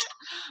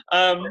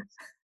 I can't.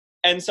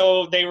 And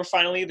so they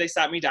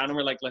sat me down and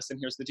were like, listen,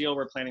 here's the deal.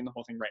 We're planning the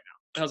whole thing right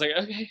now. And I was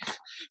like, okay.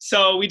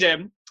 So we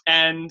did,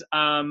 and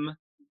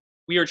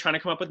we were trying to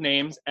come up with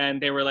names,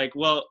 and they were like,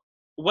 well,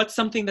 what's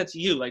something that's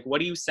you? Like, what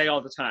do you say all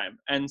the time?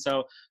 And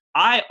so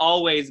I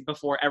always,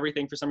 before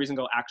everything, for some reason,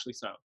 go, actually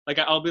so. Like,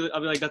 I'll be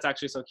like, that's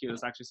actually so cute.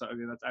 That's actually so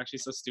ugly. That's actually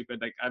so stupid.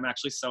 Like, I'm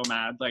actually so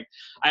mad. Like,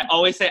 I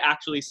always say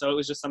actually so. It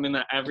was just something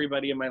that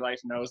everybody in my life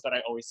knows that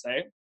I always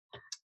say.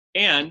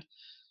 And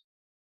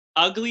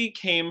ugly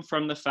came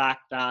from the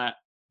fact that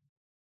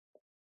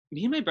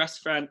me and my best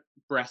friend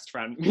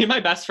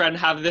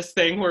have this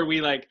thing where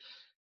we like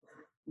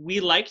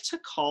to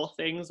call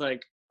things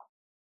like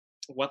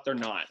what they're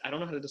not. I don't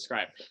know how to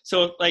describe.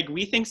 So, like,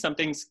 we think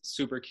something's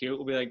super cute,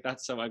 we'll be like,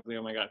 that's so ugly,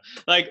 oh my god.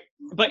 Like,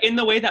 but in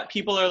the way that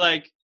people are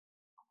like,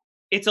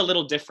 it's a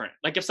little different.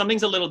 Like, if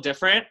something's a little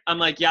different, I'm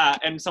like, yeah,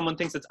 and someone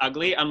thinks it's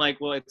ugly, I'm like,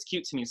 well, it's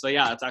cute to me, so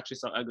yeah, it's actually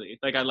so ugly.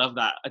 Like, I love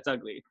that. It's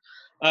ugly.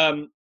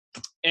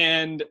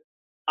 And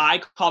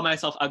I call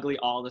myself ugly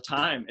all the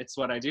time. It's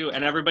what I do.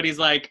 And everybody's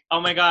like, oh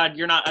my god,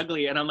 you're not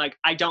ugly. And I'm like,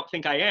 I don't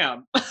think I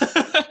am.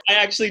 I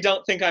actually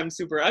don't think I'm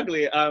super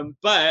ugly.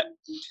 But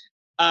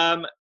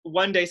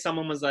one day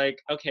someone was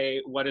like, okay,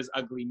 what does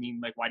ugly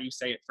mean? Like, why do you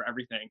say it for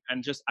everything?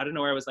 And just out of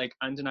nowhere, I was like,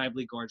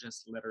 undeniably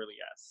gorgeous, literally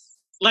yes.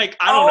 Like,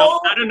 I don't know,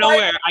 out of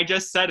nowhere, I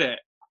just said it.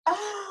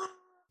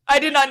 I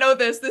did not know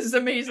this. This is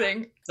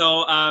amazing.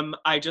 So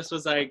I just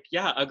was like,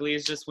 yeah, ugly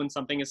is just when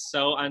something is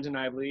so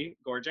undeniably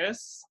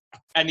gorgeous.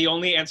 And the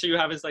only answer you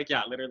have is like,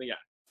 yeah, literally yes.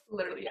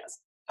 Literally, yes.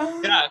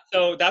 Yeah,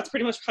 so that's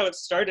pretty much how it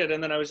started.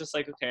 And then I was just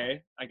like,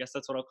 okay, I guess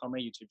that's what I'll call my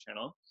YouTube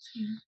channel.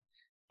 Mm-hmm.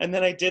 And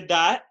then I did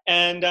that,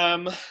 and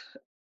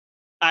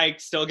I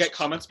still get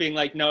comments being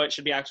like, no, it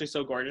should be actually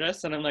so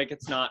gorgeous. And I'm like,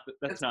 it's not,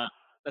 that's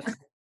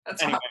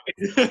anyway.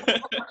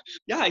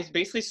 Yeah, I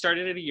basically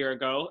started it a year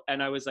ago,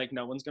 and I was like,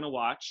 no one's gonna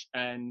watch.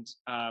 And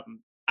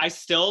I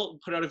still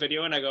put out a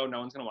video and I go, no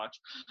one's gonna watch.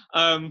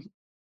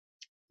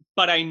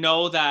 But I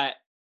know that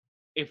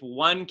if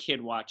one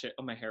kid watches,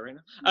 my hair right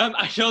now.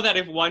 I know that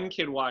if one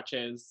kid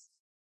watches,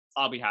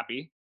 I'll be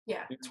happy.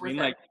 Yeah, it's worth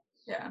it.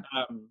 Yeah.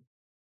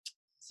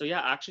 So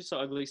yeah, Actually So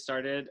Ugly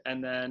started,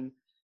 and then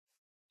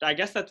I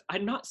guess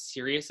I'm not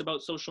serious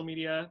about social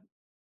media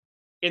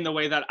in the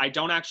way that I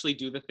don't actually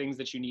do the things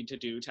that you need to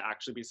do to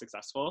actually be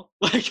successful.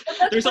 Like,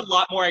 there's a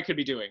lot more I could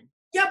be doing.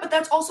 Yeah, but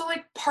that's also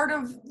like part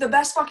of the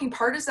best fucking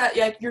part is that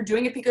like you're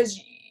doing it because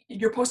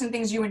you're posting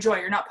things you enjoy.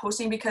 You're not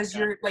posting because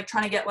you're like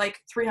trying to get like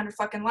 300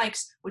 fucking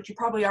likes, which you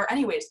probably are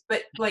anyways.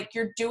 But like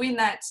you're doing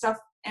that stuff,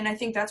 and I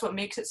think that's what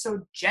makes it so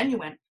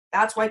genuine.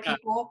 That's why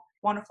people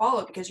want to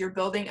follow, because you're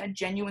building a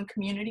genuine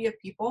community of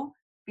people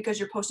because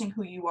you're posting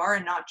who you are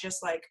and not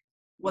just like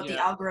what the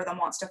algorithm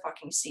wants to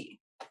fucking see.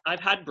 I've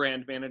had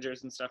brand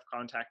managers and stuff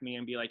contact me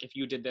and be like, if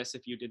you did this,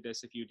 if you did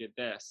this, if you did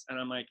this. And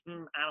I'm like, I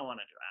don't want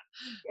to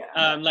do that.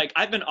 Yeah. Like,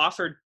 I've been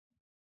offered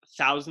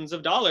thousands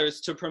of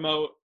dollars to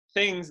promote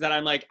things that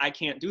I'm like, I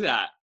can't do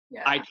that.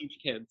 Yeah. I teach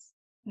kids.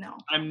 No.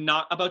 I'm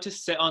not about to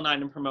sit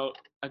online and promote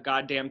a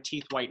goddamn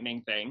teeth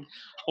whitening thing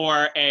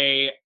or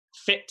a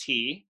fit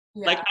tea.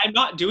 Yeah. Like, I'm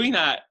not doing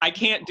that. I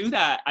can't do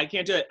that. I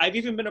can't do it. I've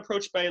even been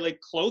approached by like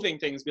clothing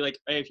things, be like,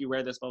 hey, if you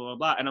wear this, blah, blah,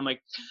 blah. And I'm like,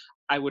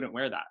 I wouldn't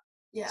wear that.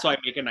 Yeah. So I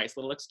make a nice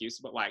little excuse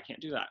about why I can't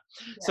do that.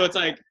 Yeah. So it's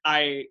like,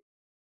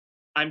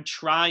 I'm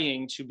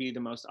trying to be the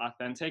most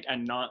authentic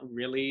and not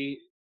really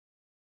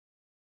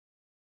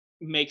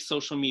make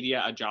social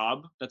media a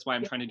job. That's why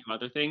I'm trying to do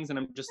other things. And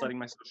I'm just letting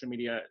my social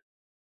media,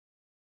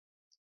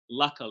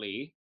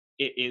 luckily,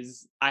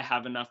 I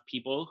have enough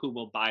people who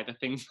will buy the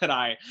things that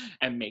I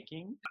am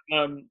making.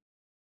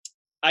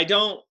 I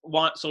don't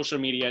want social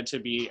media to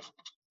be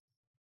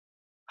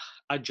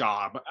a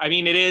job. I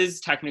mean, it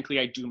is technically,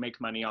 I do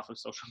make money off of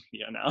social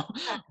media now,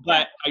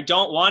 but I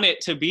don't want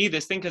it to be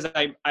this thing because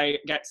I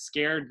get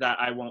scared that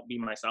I won't be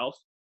myself.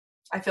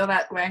 I feel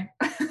that way.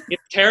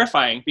 It's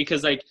terrifying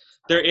because like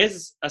there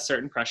is a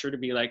certain pressure to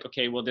be like,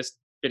 okay, well, this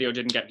video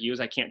didn't get views.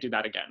 I can't do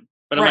that again.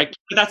 But I'm like,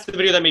 that's the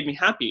video that made me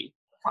happy.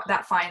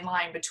 That fine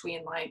line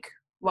between like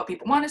what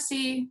people want to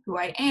see, who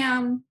I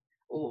am,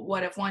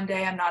 what if one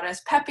day I'm not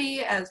as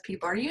peppy as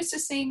people are used to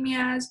seeing me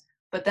as,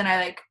 but then I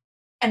like,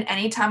 and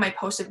anytime I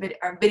post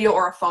a video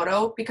or a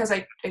photo, because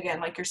I, again,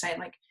 like you're saying,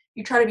 like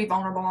you try to be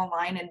vulnerable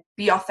online and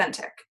be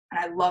authentic. And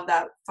I love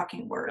that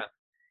fucking word. Yeah.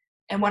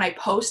 And when I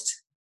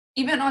post,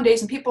 even on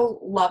days, and people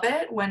love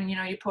it when, you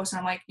know, you post and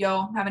I'm like,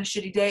 yo, I'm having a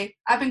shitty day.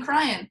 I've been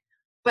crying.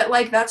 But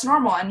like, that's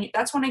normal. And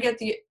that's when I get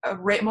the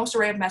most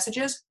array of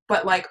messages.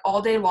 But like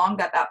all day long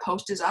that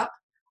post is up,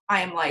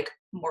 I am like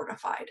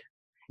mortified.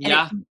 And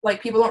yeah.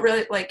 Like people don't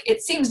really like,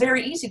 it seems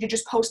very easy to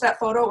just post that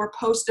photo or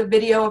post a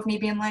video of me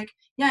being like,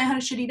 yeah, I had a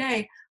shitty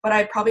day, but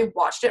I probably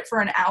watched it for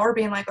an hour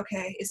being like,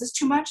 okay, is this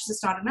too much? Is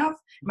this not enough?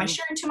 Am I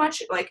sharing too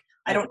much? Like,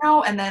 I don't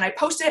know. And then I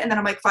post it and then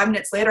I'm like 5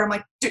 minutes later, I'm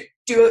like,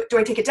 do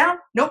I take it down?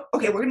 Nope.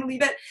 Okay, we're going to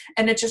leave it.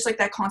 And it's just like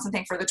that constant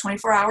thing for the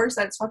 24 hours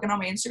that's fucking on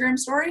my Instagram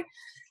story.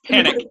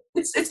 Panic.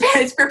 It's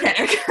pure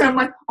panic. And I'm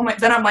like, oh my,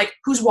 then I'm like,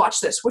 who's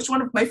watched this? Which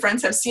one of my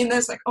friends have seen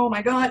this? Like, oh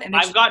my God. And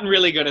I've gotten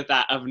really good at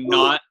that of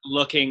not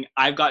looking.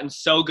 I've gotten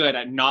so good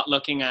at not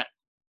looking at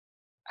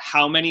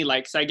how many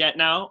likes I get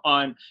now.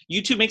 On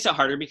YouTube makes it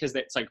harder because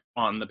it's like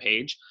on the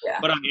page. Yeah.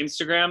 But on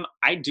Instagram,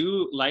 I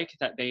do like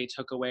that they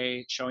took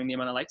away showing the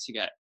amount of likes you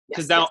get.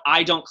 Because now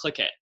I don't click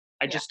it.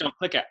 I just don't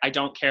click it. I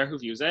don't care who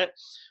views it.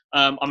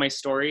 On my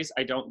stories,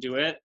 I don't do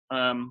it.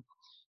 I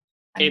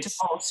need to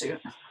follow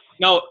suit.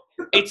 No,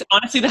 it's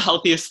honestly the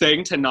healthiest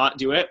thing to not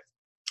do it,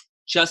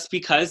 just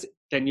because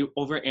then you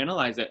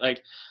overanalyze it.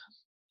 Like,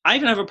 I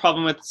even have a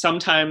problem with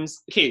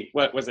sometimes, okay,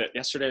 what was it,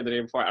 yesterday or the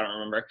day before? I don't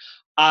remember.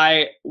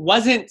 I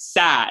wasn't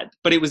sad,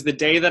 but it was the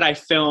day that I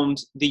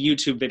filmed the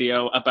YouTube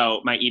video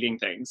about my eating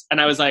things. And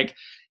I was like,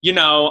 you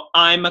know,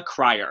 I'm a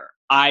crier.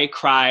 I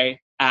cry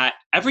at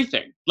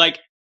everything. Like,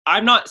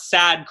 I'm not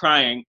sad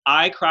crying.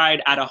 I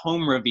cried at a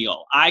home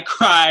reveal. I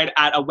cried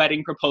at a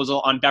wedding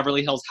proposal on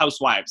Beverly Hills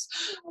Housewives.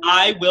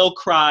 I will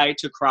cry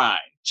to cry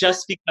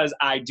just because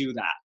I do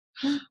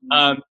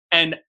that.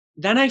 And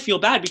then I feel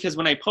bad because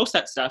when I post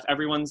that stuff,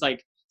 everyone's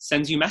like,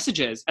 sends you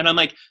messages. And I'm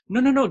like,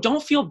 no,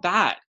 don't feel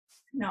bad.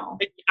 No.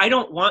 I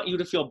don't want you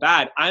to feel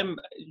bad.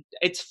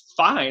 It's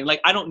fine.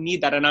 Like, I don't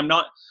need that. And I'm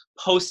not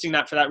posting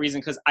that for that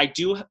reason, because I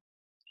do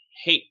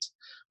hate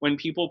when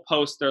people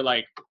post their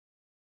like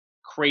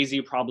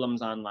crazy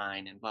problems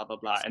online and blah blah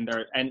blah, and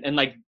and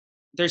like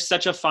there's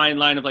such a fine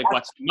line of like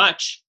what's too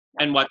much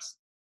and what's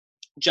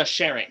just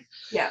sharing.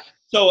 Yeah.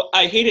 So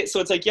I hate it. So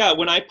it's like, yeah,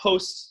 when I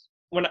post,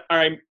 when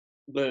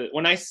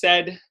I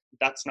said,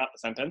 that's not the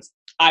sentence,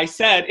 I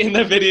said in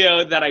the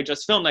video that I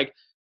just filmed, like,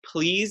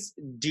 please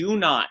do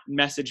not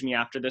message me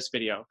after this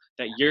video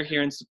that you're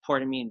here and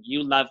supporting me and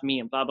you love me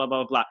and blah blah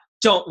blah blah.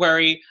 Don't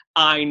worry,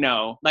 I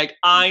know. Like,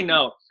 I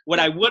know. What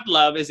I would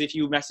love is if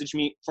you message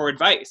me for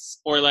advice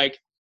or like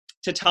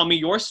to tell me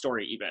your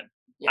story even.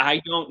 Yeah.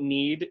 I don't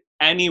need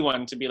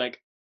anyone to be like,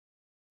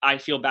 I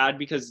feel bad,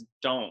 because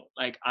don't.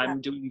 Like,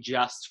 I'm doing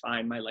just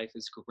fine. My life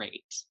is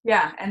great.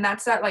 Yeah, and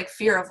that's that like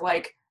fear of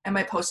like, am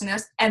I posting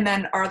this? And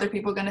then are other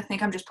people going to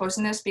think I'm just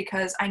posting this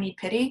because I need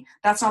pity?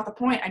 That's not the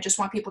point. I just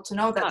want people to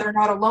know that they're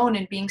not alone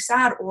in being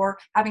sad or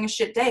having a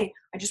shit day.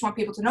 I just want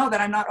people to know that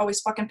I'm not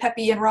always fucking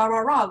peppy and rah, rah,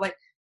 rah. Like,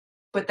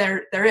 but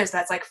there is,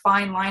 that's like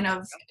fine line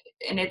of,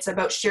 and it's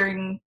about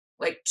sharing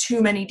like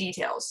too many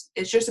details.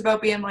 It's just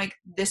about being like,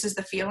 this is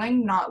the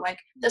feeling, not like,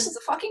 this is the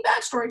fucking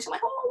backstory to my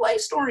whole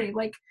life story.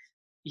 Like,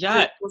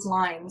 yeah, those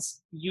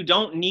lines. You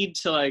don't need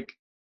to like,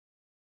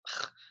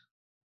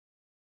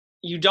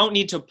 you don't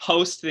need to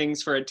post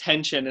things for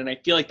attention. And I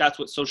feel like that's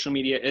what social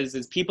media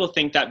is people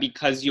think that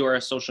because you're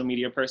a social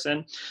media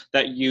person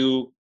that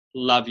you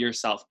love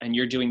yourself and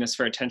you're doing this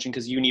for attention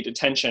because you need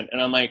attention.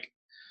 And I'm like,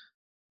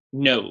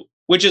 no,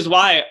 which is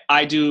why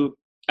I do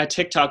a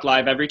TikTok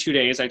live every 2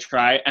 days. I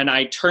try, and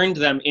I turned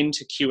them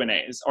into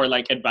Q&As or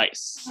like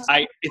advice.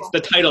 It's the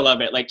title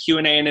of it, like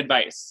Q&A and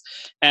advice.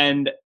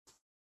 And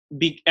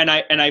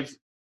I've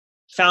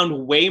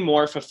found way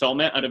more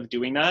fulfillment out of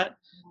doing that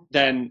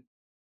than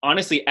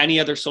honestly any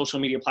other social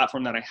media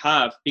platform that I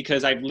have,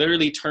 because I've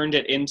literally turned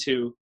it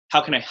into, how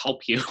can I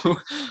help you?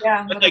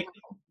 Yeah. But like,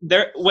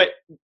 what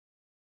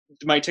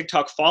my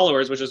TikTok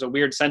followers, which is a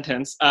weird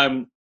sentence,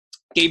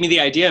 gave me the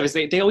idea of is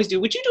they always do,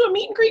 would you do a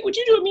meet and greet? Would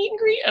you do a meet and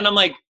greet? And I'm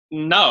like,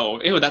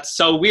 no, ew, that's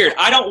so weird.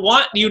 I don't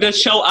want you to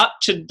show up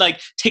to like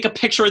take a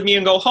picture with me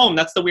and go home.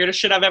 That's the weirdest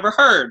shit I've ever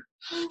heard.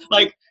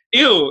 Like,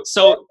 ew.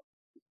 So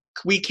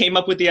we came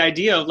up with the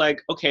idea of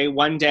like, okay,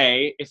 one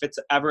day, if it's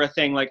ever a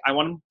thing, like I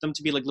want them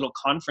to be like little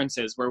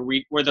conferences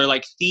where they're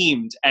like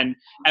themed, and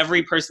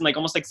every person like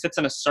almost like sits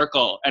in a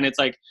circle, and it's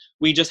like,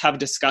 we just have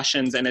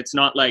discussions, and it's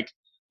not like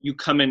you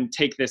come and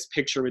take this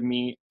picture with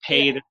me,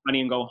 pay the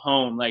money and go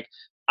home. Like,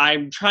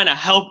 I'm trying to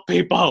help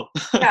people.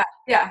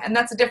 Yeah, and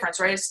that's the difference,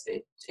 right?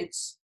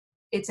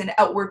 It's an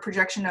outward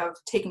projection of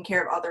taking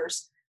care of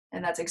others,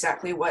 and that's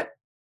exactly what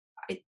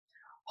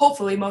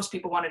hopefully most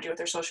people want to do with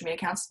their social media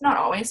accounts. Not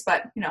always,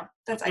 but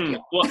that's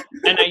ideal. Well,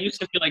 and I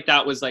used to feel like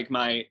that was like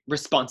my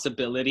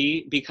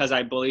responsibility because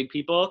I bullied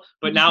people,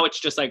 but now it's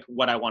just like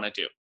what I want to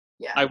do.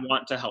 Yeah. I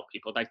want to help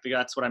people. Like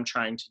that's what I'm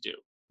trying to do.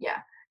 Yeah.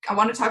 I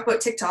want to talk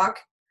about TikTok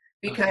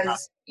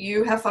because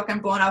you have fucking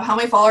blown up. How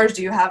many followers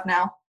do you have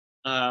now?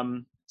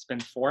 It's been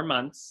 4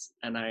 months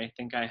and I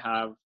think I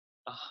have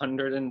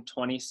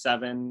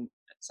 127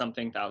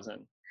 something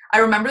thousand. I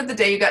remember the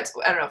day you got,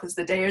 I don't know if it's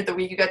the day or the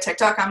week you got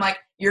TikTok. I'm like,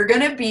 you're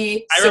going to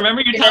be I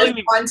remember you telling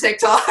me on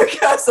TikTok.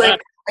 I was like,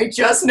 I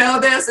just know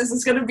this. This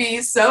is going to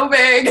be so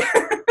big.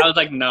 I was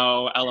like,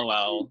 no,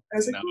 LOL. I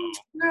was like,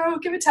 no,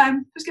 give it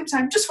time. Just give it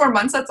time. Just 4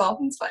 months. That's all.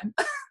 It's fine.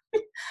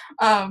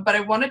 But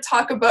I want to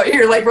talk about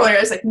your like rolling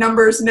eyes, like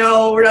numbers.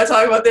 No, we're not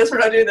talking about this. We're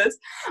not doing this.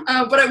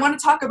 But I want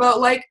to talk about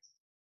like,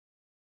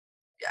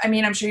 I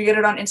mean, I'm sure you get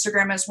it on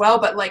Instagram as well,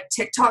 but like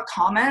TikTok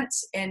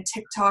comments and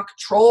TikTok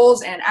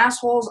trolls and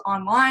assholes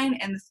online,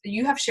 and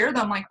you have shared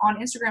them like on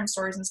Instagram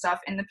stories and stuff.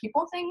 And the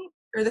people thing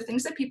or the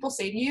things that people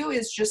say to you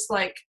is just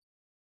like,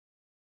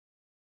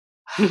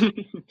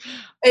 it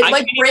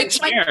like breaks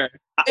my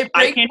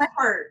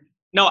heart.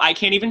 No, I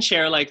can't even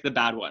share like the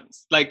bad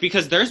ones, like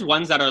because there's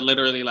ones that are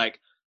literally like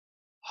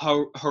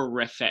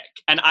horrific,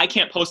 and I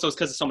can't post those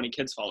because so many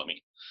kids follow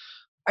me.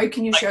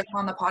 Can you share them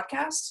on the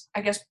podcast? I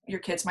guess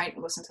your kids might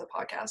listen to the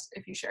podcast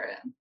if you share it.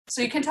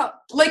 So you can tell,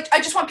 like, I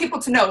just want people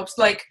to know,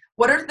 like,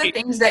 what are the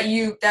things that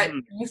you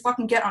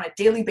fucking get on a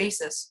daily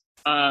basis?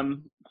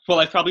 Well,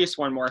 I've probably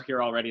sworn more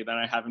here already than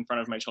I have in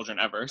front of my children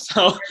ever.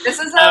 So this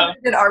is how we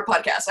did our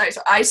podcast.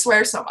 I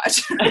swear so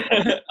much.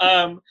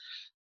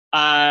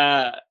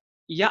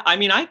 Yeah, I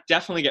mean, I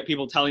definitely get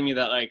people telling me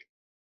that like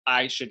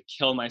I should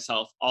kill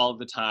myself all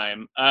the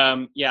time.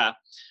 Yeah.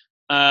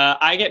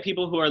 I get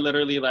people who are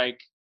literally like,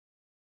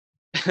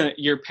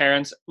 your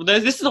parents,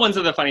 this is the ones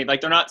that are funny,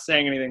 like they're not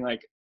saying anything like,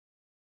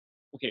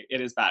 okay, it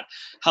is bad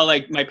how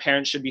like my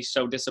parents should be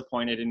so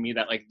disappointed in me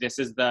that like this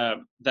is the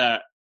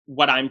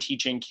what I'm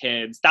teaching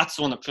kids. That's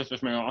the one that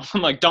pisses me off.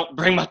 I'm like, don't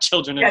bring my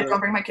children into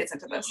don't bring my kids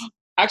into this.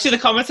 Actually, the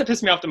comments that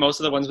piss me off the most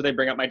are the ones where they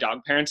bring up my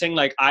dog parenting.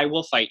 Like, I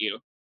will fight you.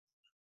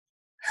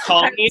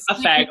 Call me a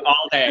fag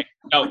all day.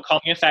 No,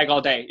 call me a fag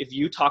all day. If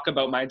you talk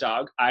about my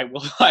dog, I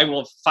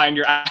will find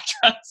your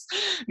address.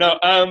 No,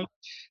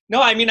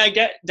 I mean, I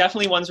get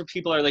definitely ones where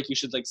people are like, you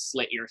should like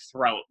slit your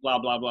throat, blah,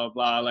 blah, blah,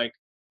 blah. Like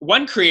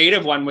one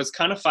creative one was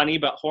kind of funny,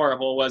 but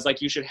horrible was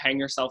like, you should hang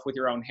yourself with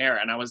your own hair.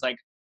 And I was like,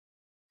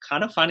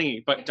 kind of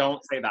funny, but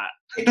don't say that.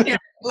 I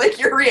can't, like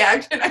your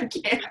reaction, I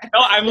can't.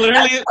 No, I'm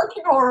literally That's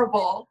fucking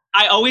horrible.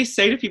 I always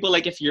say to people,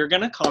 like, if you're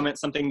going to comment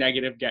something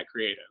negative, get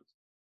creative.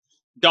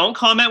 Don't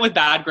comment with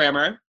bad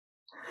grammar.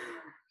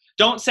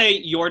 Don't say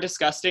you're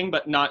disgusting,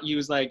 but not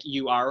use like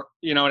you are,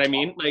 you know what I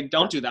mean? Like,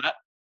 don't do that.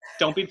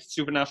 Don't be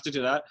stupid enough to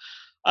do that.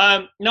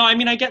 No, I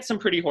mean, I get some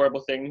pretty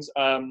horrible things.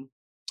 I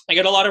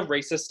get a lot of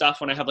racist stuff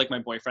when I have like my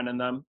boyfriend in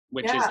them,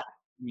 which is, I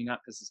mean, that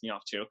pisses me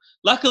off too.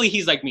 Luckily,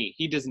 he's like me.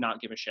 He does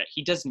not give a shit.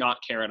 He does not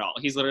care at all.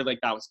 He's literally like,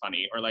 that was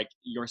funny, or like,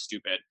 you're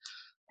stupid.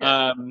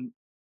 Yeah.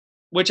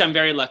 Which I'm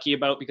very lucky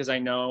about because I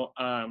know,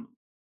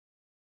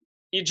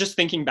 just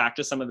thinking back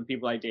to some of the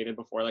people I dated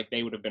before, like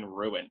they would have been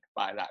ruined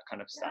by that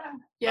kind of stuff.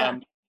 Yeah.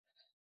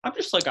 I'm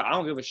just like, I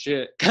don't give a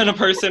shit kind of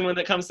person when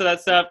it comes to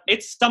that stuff.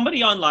 It's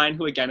somebody online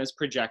who, again, is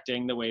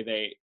projecting the way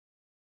they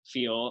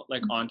feel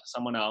like onto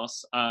someone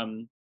else.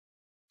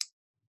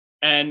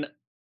 And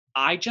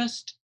I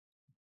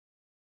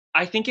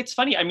think it's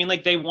funny. I mean,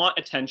 like they want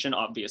attention,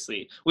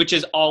 obviously, which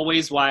is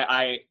always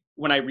why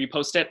when I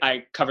repost it,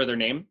 I cover their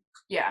name.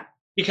 Yeah.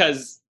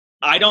 Because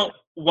I don't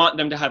want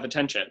them to have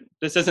attention.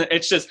 I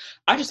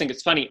just think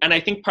it's funny. And I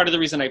think part of the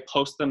reason I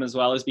post them as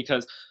well is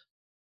because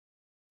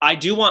I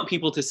do want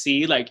people to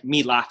see like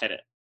me laugh at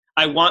it.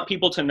 I want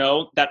people to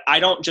know that I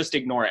don't just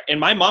ignore it. And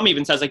my mom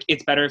even says like,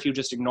 it's better if you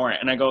just ignore it.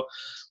 And I go,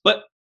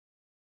 but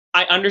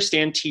I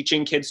understand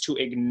teaching kids to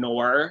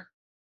ignore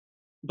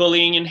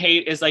bullying and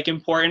hate is like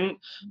important,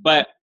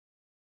 but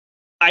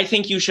I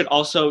think you should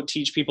also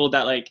teach people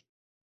that like,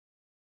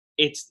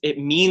 it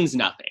means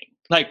nothing.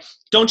 Like,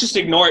 don't just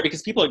ignore it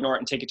because people ignore it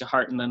and take it to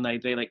heart and then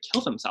they like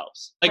kill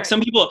themselves. Like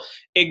some people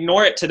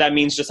ignore it to that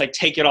means just like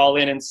take it all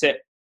in and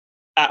sit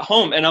at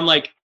home. And I'm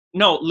like,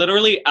 no,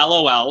 literally,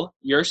 LOL,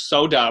 you're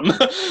so dumb.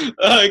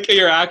 Like,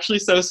 you're actually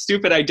so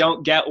stupid. I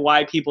don't get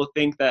why people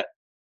think that.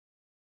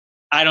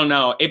 I don't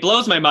know. It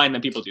blows my mind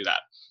that people do that.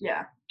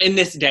 Yeah. In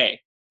this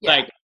day. Yeah.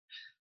 Like.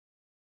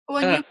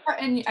 Well,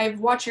 and I've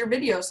watched your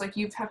videos. Like,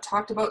 you have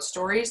talked about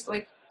stories,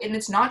 like, and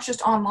it's not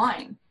just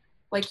online.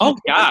 Like, you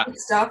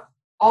stuff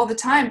all the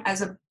time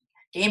as a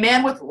gay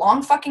man with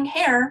long fucking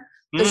hair.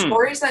 The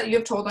stories that you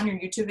have told on your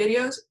YouTube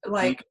videos,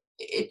 like,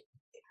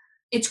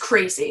 it's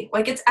crazy.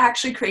 Like, it's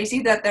actually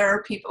crazy that there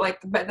are people, like,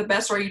 the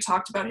best story you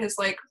talked about his,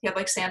 like, he had,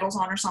 like, sandals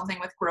on or something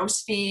with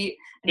gross feet.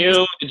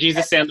 Ew, the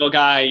Jesus sandal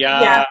guy,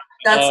 yeah.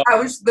 Yeah, I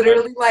was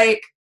literally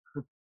like,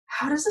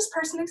 how does this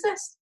person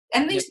exist?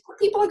 And these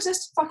people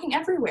exist fucking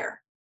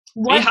everywhere.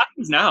 It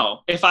happens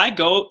now. If I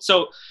go,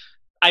 so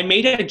I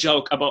made a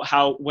joke about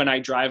how when I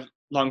drive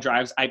long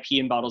drives, I pee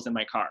in bottles in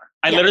my car.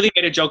 I literally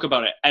made a joke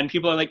about it. And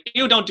people are like,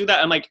 ew, don't do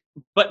that. I'm like,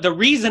 but the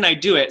reason I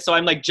do it, so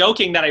I'm like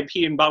joking that I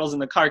pee in bottles in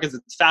the car because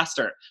it's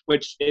faster,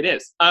 which it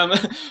is.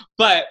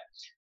 But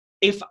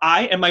if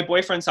and my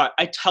boyfriend saw it,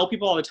 I tell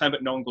people all the time,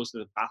 but no one goes to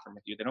the bathroom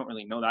with you. They don't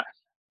really know that.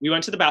 We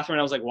went to the bathroom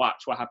and I was like,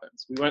 watch what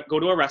happens. Go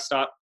to a rest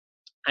stop.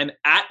 I'm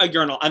at a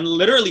urinal. I'm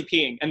literally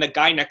peeing. And the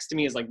guy next to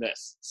me is like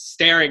this,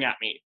 staring at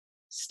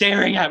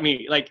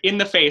me, like in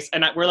the face.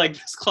 And we're like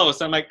this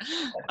close. I'm like,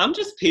 I'm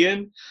just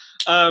peeing.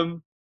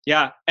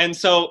 Yeah. And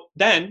so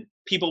then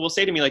people will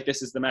say to me, like,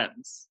 this is the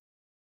men's.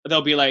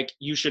 They'll be like,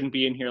 you shouldn't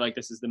be in here. Like,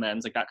 this is the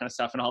men's, like that kind of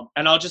stuff.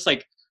 And I'll just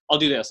like, I'll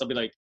do this. I'll be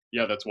like,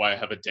 yeah, that's why I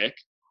have a dick.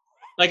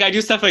 Like, I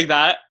do stuff like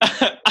that.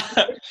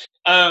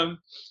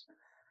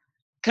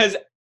 Cause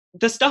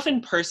the stuff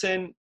in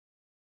person,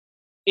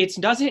 it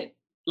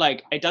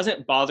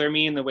doesn't bother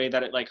me in the way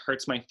that it like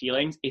hurts my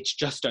feelings. It's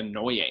just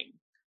annoying.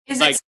 Is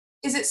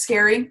it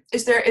scary?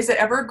 Is it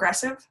ever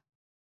aggressive?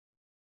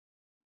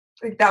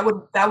 Like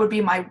that would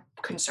be my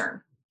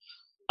concern.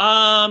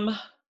 I'm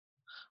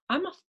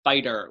a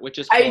fighter, which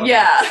is I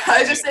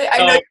was just saying,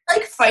 I know you're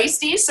like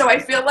feisty, so I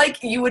feel like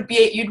you'd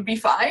be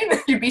fine.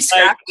 You'd be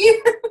scrappy.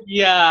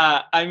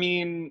 Yeah, I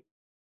mean,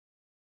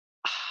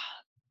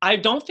 I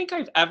don't think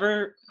I've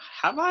ever,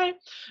 have I?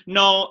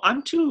 No,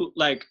 I'm too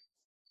like,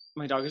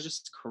 my dog is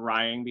just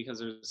crying because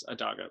there's a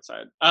dog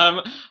outside.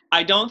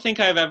 I don't think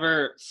I've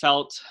ever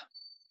felt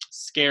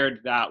scared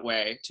that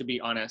way, to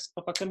be honest.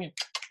 Papa, come here.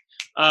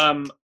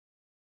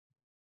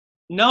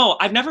 No,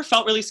 I've never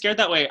felt really scared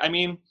that way. I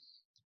mean,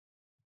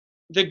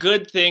 the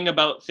good thing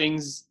about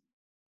things,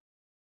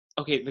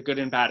 okay, the good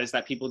and bad is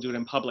that people do it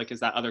in public, is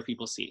that other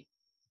people see.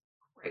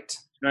 Right.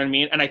 You know what I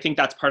mean? And I think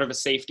that's part of a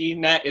safety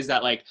net, is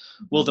that like,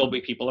 well, there'll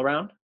be people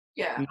around.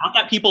 Yeah. Not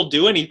that people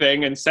do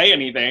anything and say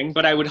anything,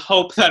 but I would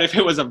hope that if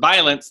it was a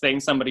violence thing,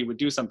 somebody would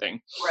do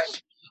something.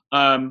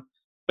 Right.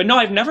 But no,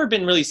 I've never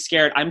been really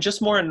scared. I'm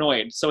just more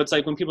annoyed. So it's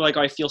like when people are like,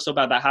 oh, I feel so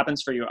bad that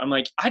happens for you. I'm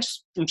like, I'm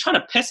trying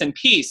to piss in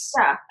peace.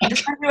 Yeah.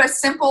 Just trying to do a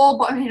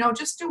simple,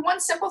 just do one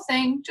simple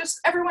thing. Just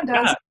everyone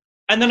does. Yeah.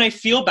 And then I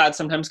feel bad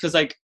sometimes because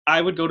like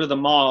I would go to the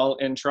mall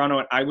in Toronto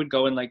and I would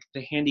go in like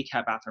the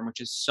handicap bathroom,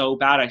 which is so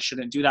bad. I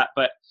shouldn't do that.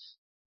 But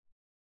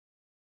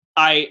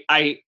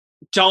I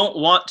don't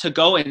want to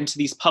go into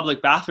these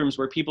public bathrooms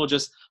where people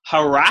just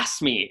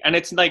harass me. And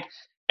it's like,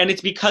 and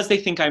it's because they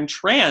think I'm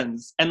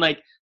trans. And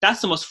like,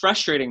 that's the most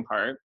frustrating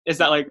part, is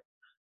that like,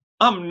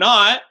 I'm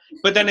not,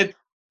 but then it's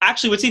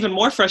actually what's even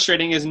more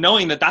frustrating is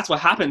knowing that that's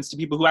what happens to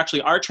people who actually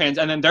are trans.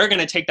 And then they're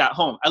going to take that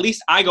home. At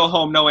least I go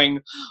home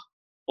knowing,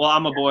 well,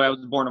 I'm a boy. I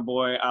was born a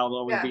boy. I'll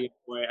always be a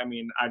boy. I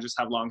mean, I just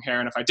have long hair.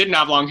 And if I didn't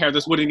have long hair,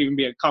 this wouldn't even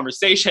be a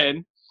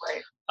conversation.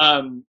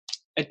 Right.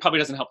 It probably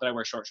doesn't help that I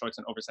wear short shorts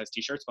and oversized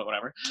t-shirts, but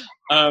whatever.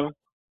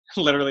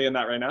 Literally in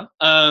that right now.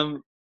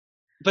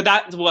 But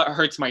that's what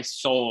hurts my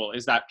soul,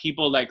 is that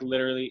people like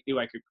literally,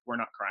 we're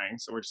not crying,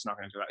 so we're just not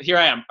going to do that. Here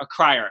I am, a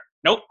crier.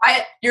 Nope.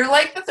 You're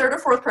like the third or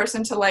fourth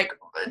person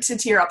to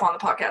tear up on the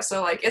podcast,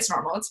 so like it's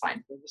normal, it's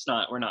fine.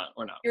 We're not.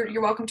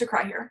 You're welcome to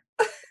cry here.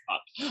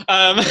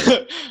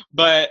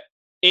 But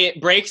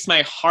it breaks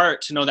my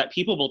heart to know that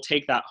people will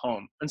take that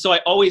home. And so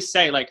I always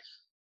say, like,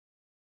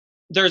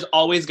 there's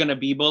always going to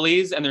be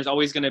bullies, and there's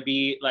always going to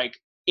be like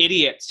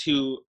idiots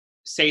who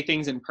say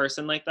things in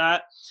person like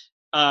that.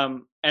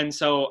 And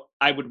so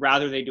I would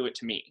rather they do it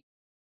to me.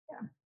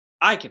 Yeah.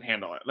 I can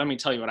handle it. Let me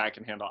tell you what I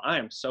can handle. I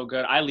am so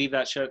good. I leave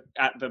that shit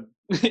at the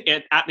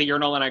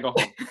urinal and I go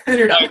home.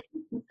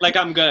 like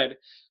I'm good.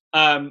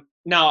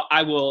 Now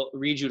I will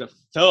read you to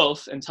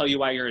filth and tell you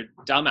why you're a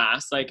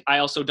dumbass. Like I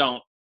also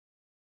don't,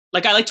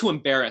 like I like to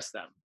embarrass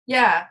them.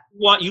 Yeah.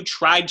 You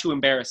tried to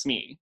embarrass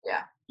me.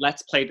 Yeah.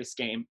 Let's play this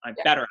game. I'm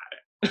better at it.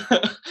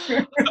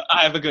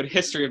 I have a good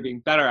history of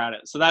being better at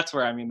it. So that's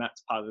where,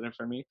 that's positive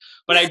for me.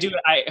 But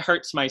it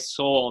hurts my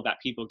soul that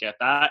people get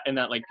that, and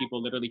that like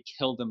people literally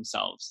kill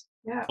themselves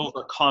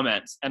over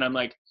comments. And I'm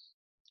like,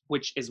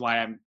 which is why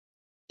I'm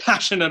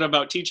passionate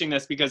about teaching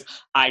this, because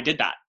I did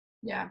that.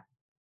 Yeah.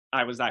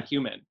 I was that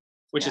human,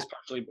 which is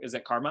partially, is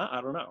it karma?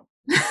 I don't know.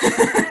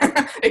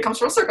 It comes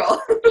full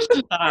circle.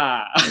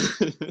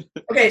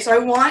 Okay, so I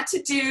want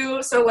to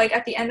do, so like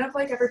at the end of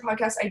like every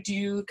podcast, I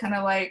do kind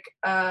of like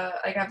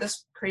I have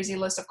this crazy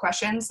list of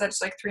questions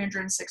that's like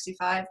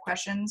 365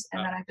 questions,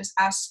 and then I just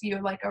ask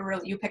you like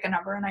you pick a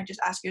number, and I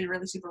just ask you a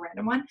really super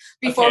random one.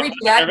 Before we do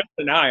that,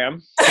 now I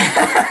am.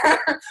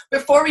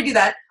 Before we do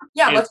that,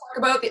 let's talk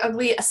about the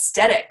ugly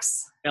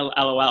aesthetics.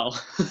 LOL.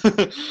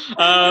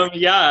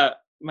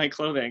 My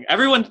clothing.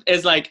 Everyone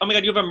is like, oh my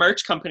God, you have a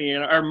merch company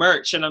or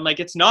merch. And I'm like,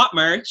 it's not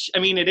merch. I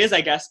mean, it is, I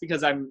guess,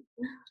 because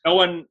no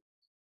one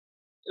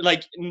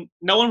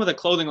with a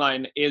clothing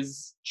line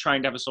is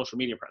trying to have a social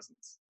media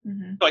presence.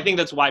 Mm-hmm. So I think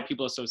that's why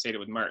people associate it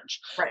with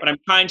merch. Right. But I'm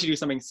trying to do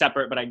something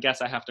separate, but I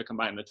guess I have to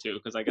combine the two,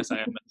 because I guess I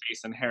am the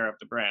face and hair of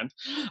the brand.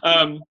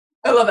 I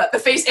love that. The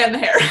face and the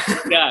hair.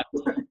 Yeah.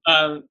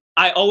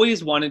 I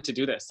always wanted to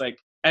do this. Like,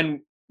 and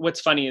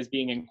what's funny is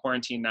being in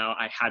quarantine now,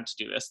 I had to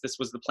do this. This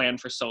was the plan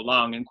for so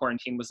long. And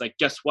quarantine was like,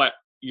 guess what?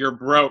 You're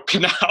broke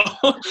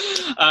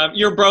now.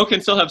 You're broke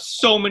and still have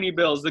so many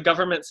bills. The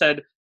government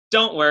said,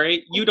 don't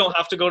worry, you don't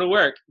have to go to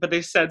work. But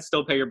they said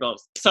still pay your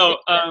bills. So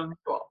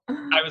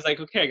I was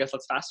like, okay, I guess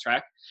let's fast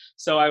track.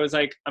 So I was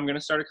like, I'm going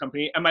to start a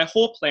company. And my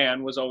whole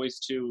plan was always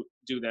to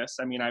do this.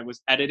 I mean, I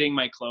was editing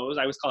my clothes.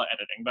 I always call it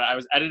editing, but I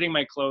was editing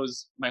my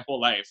clothes my whole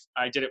life.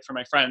 I did it for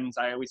my friends.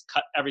 I always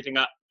cut everything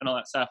up and all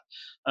that stuff.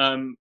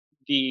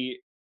 The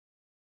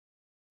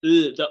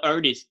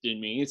artist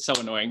in me, it's so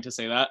annoying to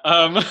say that.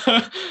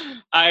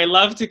 I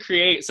love to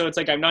create. So it's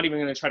like, I'm not even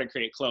going to try to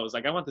create clothes.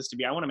 Like I want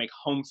to make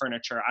home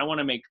furniture. I want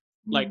to make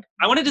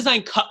I want to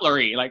design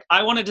cutlery. Like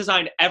I want to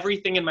design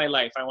everything in my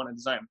life. I want to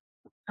design.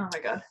 Oh my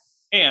God.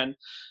 And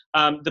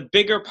the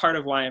bigger part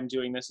of why I'm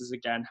doing this is,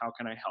 again, how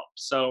can I help?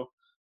 So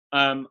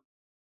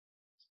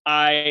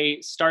I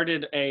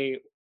started a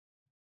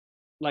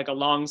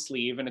long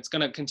sleeve, and it's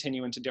going to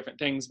continue into different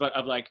things, but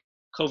of like,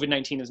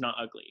 COVID-19 is not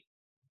ugly.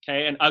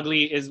 Okay. And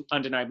ugly is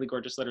undeniably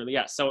gorgeous, literally.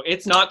 Yes. So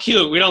it's not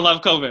cute. We don't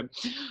love COVID,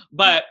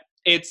 but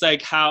it's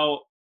like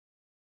how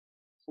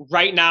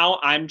right now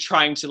I'm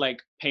trying to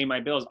like pay my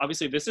bills.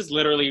 Obviously this has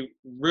literally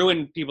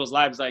ruined people's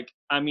lives. Like,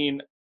 I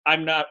mean,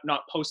 I'm not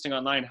posting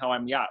online how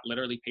I'm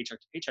literally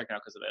paycheck to paycheck now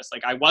because of this.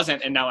 Like I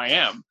wasn't, and now I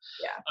am.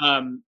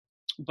 Yeah.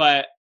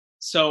 But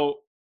so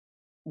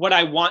what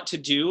I want to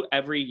do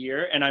every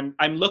year, and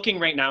I'm looking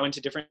right now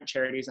into different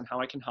charities and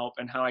how I can help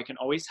and how I can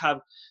always have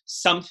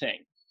something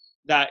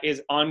that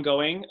is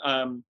ongoing.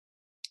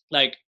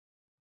 Like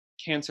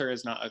cancer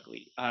is not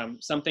ugly.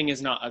 Something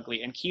is not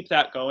ugly, and keep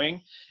that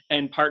going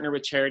and partner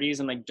with charities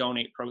and like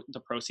donate the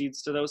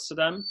proceeds to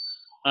them.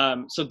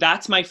 So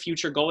that's my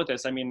future goal with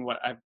this. I mean,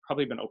 I've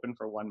probably been open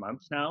for 1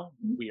 month now.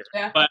 Weird.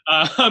 Yeah. But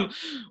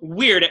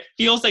weird. It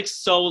feels like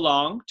so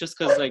long just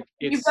because like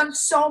you've done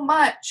so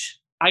much.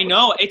 I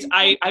know.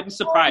 I'm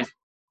surprised.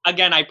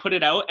 Again, I put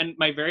it out, and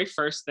my very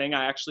first thing,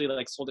 I actually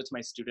like sold it to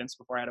my students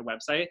before I had a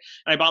website,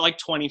 and I bought like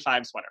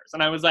 25 sweaters,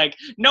 and I was like,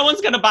 no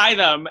one's going to buy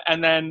them.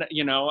 And then,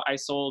 I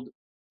sold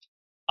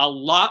a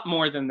lot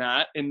more than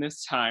that in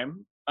this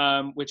time,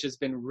 which has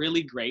been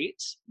really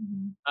great.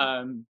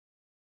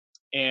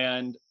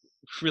 And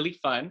really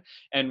fun,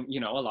 and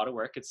a lot of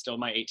work. It's still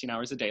my 18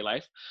 hours a day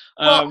life.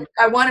 Well,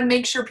 I want to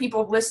make sure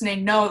people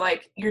listening know,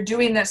 like, you're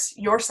doing this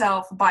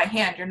yourself by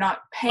hand. You're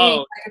not paying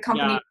like a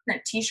company to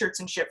print t-shirts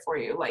and shit for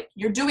you. Like,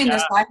 you're doing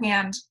this by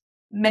hand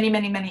many,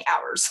 many, many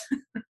hours.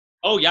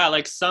 Oh yeah,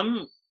 like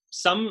some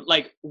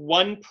like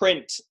one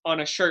print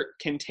on a shirt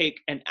can take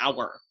an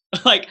hour.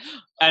 Like,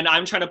 and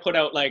I'm trying to put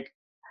out like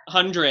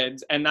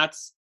hundreds, and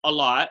that's a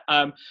lot.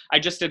 I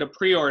just did a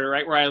pre-order,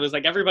 right, where I was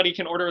like, everybody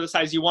can order the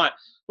size you want.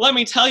 Let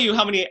me tell you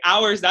how many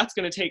hours that's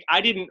going to take.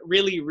 I didn't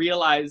really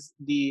realize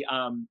the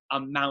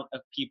amount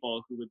of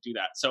people who would do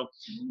that. So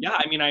yeah,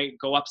 I mean, I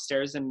go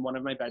upstairs in one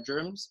of my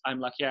bedrooms. I'm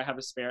lucky I have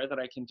a spare that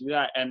I can do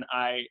that. And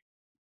I,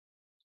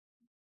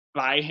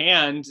 by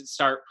hand,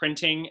 start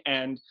printing.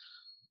 And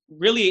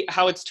really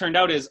how it's turned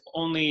out is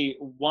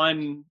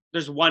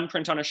there's one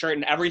print on a shirt,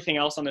 and everything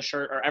else on the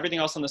shirt, or everything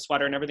else on the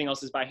sweater, and everything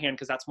else is by hand,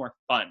 because that's more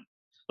fun.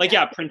 Like,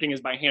 yeah, printing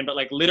is by hand, but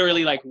like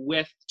literally like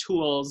with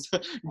tools,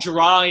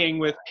 drawing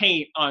with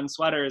paint on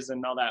sweaters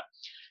and all that.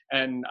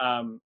 And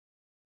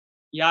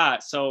yeah,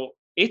 so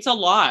it's a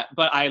lot,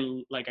 but I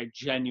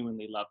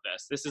genuinely love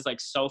this. This is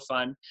like so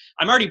fun.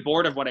 I'm already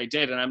bored of what I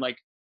did, and I'm like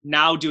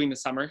now doing the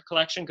summer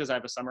collection because I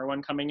have a summer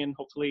one coming in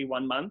hopefully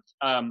 1 month.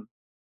 And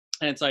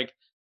it's like,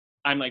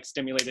 I'm like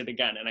stimulated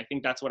again. And I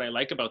think that's what I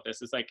like about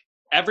this is like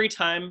every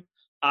time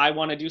I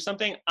want to do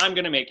something, I'm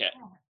going to make it.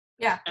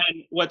 Yeah.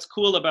 And what's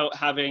cool about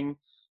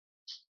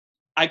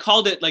I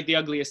called it like the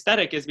ugly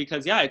aesthetic is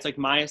because, yeah, it's like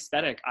my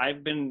aesthetic.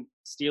 I've been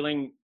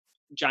stealing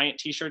giant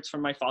t-shirts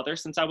from my father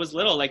since I was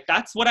little. Like,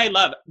 that's what I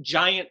love,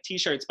 giant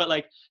t-shirts, but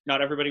like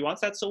not everybody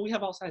wants that. So we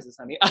have all sizes,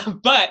 honey.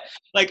 But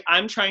like,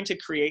 I'm trying to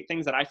create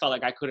things that I felt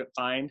like I couldn't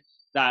find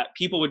that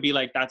people would be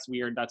like, that's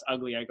weird, that's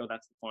ugly. I go,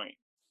 that's the point.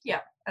 Yeah,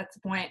 that's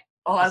the point.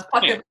 Oh, I was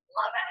fucking love it.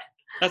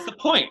 That's the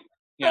point.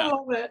 Yeah. I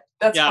love it.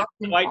 That's so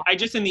I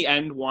just in the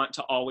end want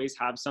to always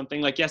have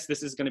something like, yes,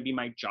 this is going to be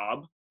my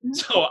job.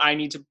 So I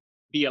need to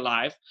be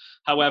alive.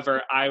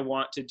 However, I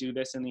want to do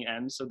this in the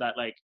end so that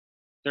like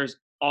there's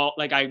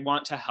I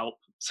want to help.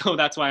 So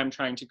that's why I'm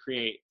trying to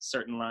create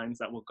certain lines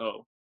that will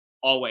go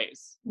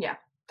always to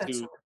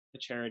the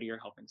charity or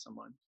helping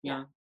someone.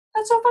 Yeah.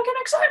 That's so fucking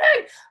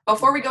exciting.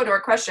 Before we go to our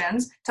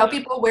questions, tell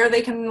people where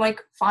they can like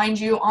find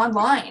you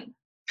online.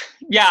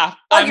 Yeah,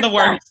 I'm the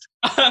worst.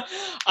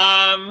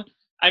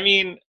 I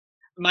mean,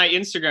 my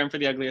Instagram for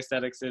the Ugly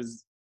Aesthetics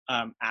is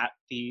at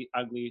the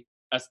Ugly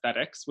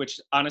Aesthetics, which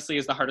honestly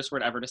is the hardest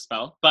word ever to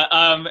spell. But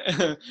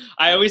I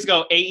always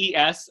go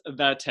AES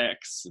the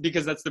Ticks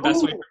because that's the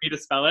best way for me to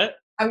spell it.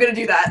 I'm gonna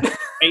do that.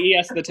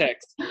 AES the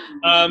Ticks.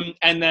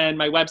 And then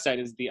my website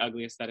is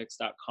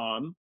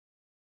theuglyaesthetics.com.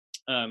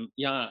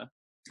 Yeah.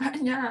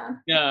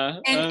 Yeah.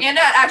 And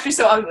Actually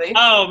So Ugly.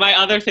 Oh, my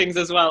other things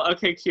as well.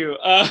 Okay, cute.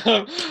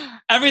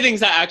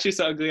 Everything's at Actually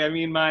So Ugly. I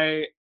mean,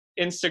 my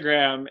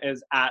Instagram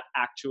is at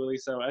Actually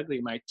So Ugly.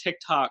 My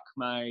TikTok,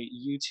 my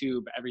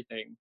YouTube,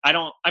 everything. I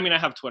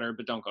have Twitter,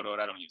 but don't go to it.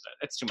 I don't use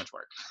it. It's too much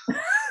work.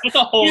 It's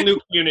a whole new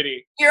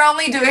community. You're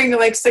only doing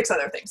like 6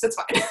 other things. It's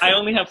fine. I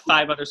only have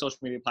 5 other social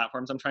media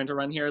platforms I'm trying to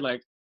run here.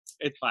 Like,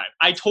 it's fine.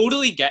 I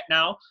totally get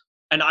now,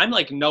 and I'm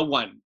like no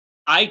one.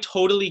 I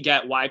totally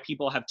get why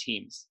people have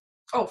teams.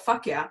 Oh,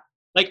 fuck yeah.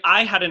 Like,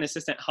 I had an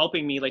assistant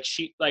helping me, like,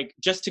 she, like,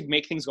 just to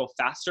make things go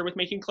faster with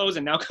making clothes,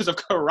 and now because of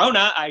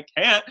Corona, I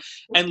can't,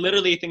 and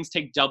literally things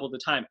take double the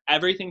time.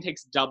 Everything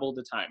takes double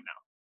the time now.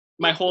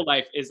 My whole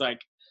life is like,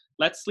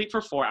 let's sleep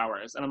for 4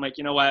 hours, and I'm like,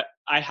 you know what?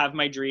 I have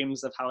my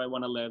dreams of how I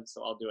want to live,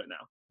 so I'll do it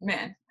now.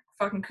 Man,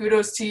 fucking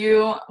kudos to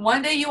you.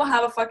 One day you will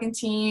have a fucking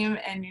team,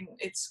 and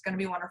it's gonna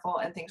be wonderful,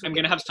 and things. I'm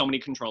gonna have so many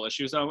control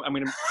issues, though. I'm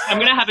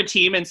gonna have a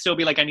team and still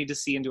be like, I need to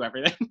see and do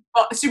everything.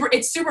 Well,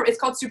 it's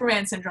called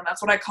Superman syndrome.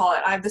 That's what I call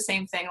it. I have the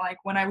same thing. Like,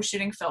 when I was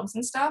shooting films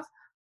and stuff,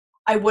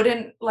 I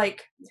wouldn't,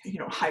 like,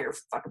 hire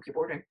fucking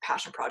people who are doing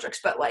passion projects,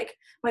 but like,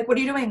 what are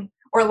you doing?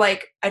 Or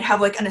like, I'd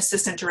have like an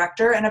assistant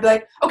director, and I'd be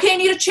like, okay, I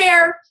need a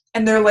chair,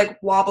 and they're like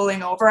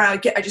wobbling over, and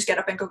I just get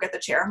up and go get the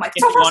chair. I'm like,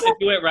 if you want to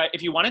do it right,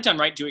 if you want it done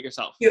right, do it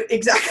yourself.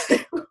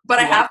 Exactly. But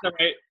I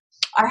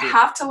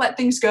have to let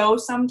things go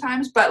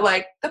sometimes. But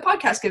like, the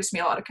podcast gives me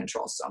a lot of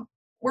control, so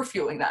we're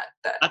fueling that.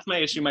 That's my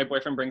issue. My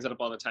boyfriend brings it up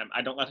all the time.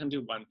 I don't let him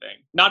do one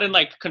thing. Not in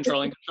like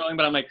controlling,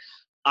 but I'm like,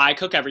 I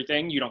cook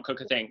everything. You don't cook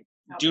a thing.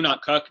 Nope. Do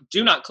not cook.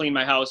 Do not clean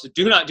my house.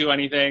 Do not do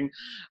anything.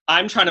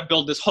 I'm trying to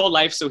build this whole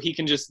life so he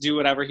can just do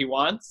whatever he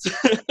wants.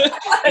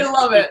 I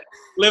love it.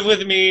 Live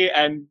with me,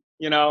 and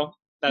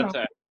that's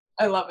it.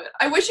 I love it.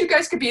 I wish you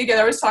guys could be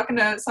together. I was talking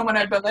to someone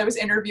I was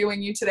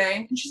interviewing you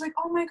today, and she's like,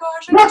 oh my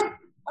gosh, I just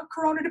want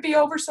Corona to be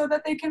over so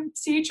that they can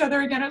see each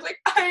other again. I was like,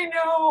 I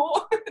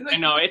know. I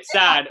know, it's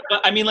sad.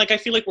 But I mean, like, I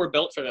feel like we're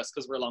built for this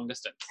because we're long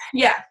distance.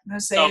 Yeah.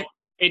 So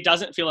it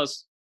doesn't feel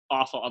as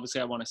awful.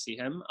 Obviously, I want to see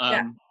him.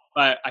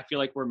 But I feel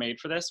like we're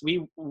made for this.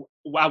 We,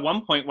 at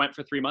one point, went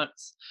for 3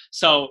 months.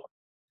 So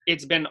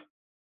it's been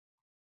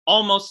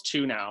almost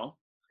 2 now.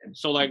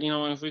 So, like,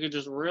 if we could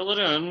just reel it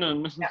in.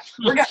 And yeah,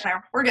 we're getting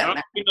there. We're getting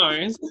there. That'd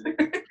be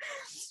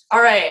nice.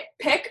 All right.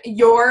 Pick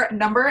your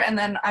number, and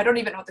then I don't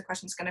even know what the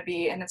question's going to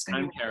be. And it's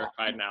going to be. I'm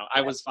terrified now.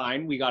 I was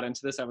fine. We got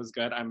into this. I was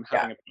good. I'm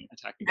having a panic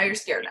attack again. Now you're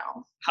scared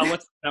now.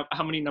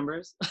 How many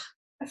numbers?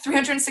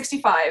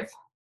 365.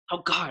 Oh,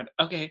 God.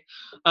 Okay.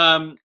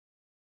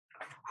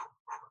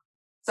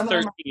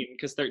 13,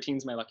 because 13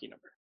 is my lucky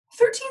number.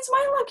 13's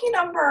my lucky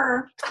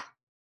number.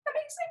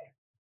 Amazing.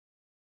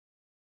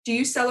 Do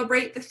you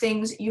celebrate the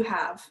things you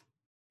have?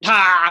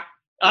 Ha!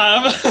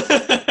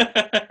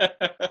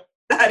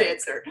 That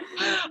answer.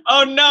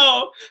 Oh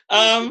no.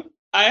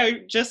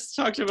 I just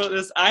talked about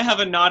this. I have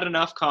a not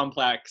enough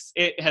complex.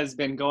 It has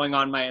been going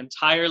on my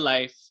entire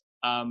life.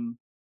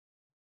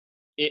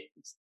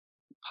 It's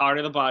part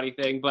of the body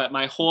thing, but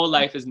my whole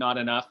life is not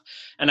enough.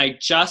 And I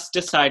just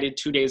decided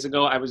 2 days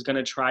ago I was going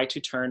to try to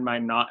turn my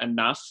not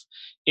enough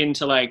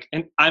into like,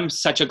 and I'm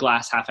such a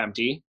glass half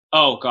empty.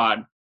 Oh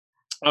God.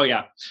 Oh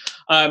yeah.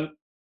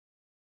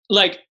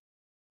 Like,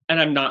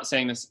 and I'm not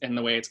saying this in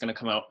the way it's going to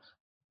come out.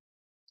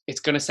 It's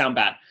going to sound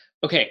bad.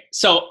 Okay.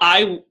 So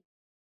I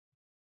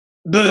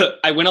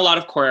win a lot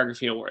of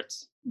choreography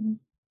awards. Mm-hmm.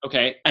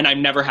 Okay. And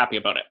I'm never happy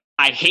about it.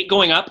 I hate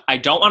going up. I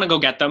don't want to go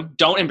get them.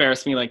 Don't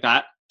embarrass me like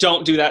that.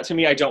 Don't do that to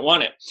me. I don't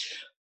want it.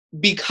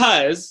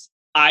 Because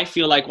I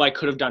feel like, well, I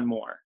could have done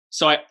more.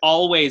 So I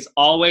always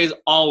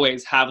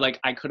have like,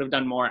 I could have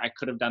done more. I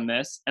could have done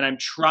this. And I'm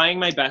trying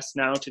my best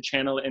now to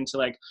channel it into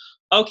like,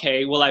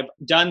 okay, well, I've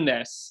done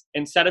this.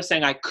 Instead of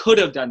saying I could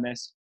have done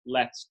this,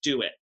 let's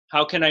do it.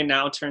 How can I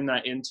now turn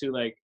that into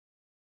like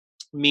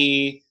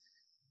me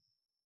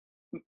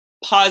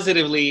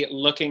positively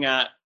looking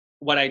at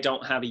what I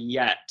don't have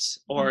yet,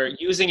 or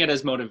using it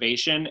as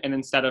motivation, and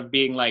instead of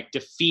being like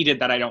defeated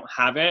that I don't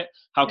have it,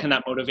 how can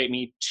that motivate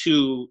me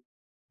to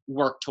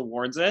work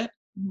towards it?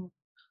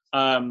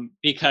 Mm-hmm.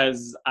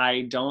 Because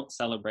I don't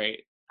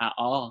celebrate at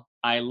all.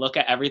 I look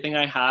at everything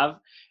I have,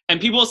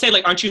 and people will say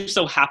like, aren't you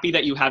so happy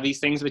that you have these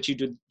things, but you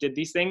did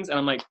these things? And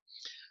I'm like,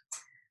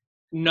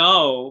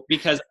 no,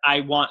 because I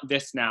want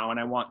this now,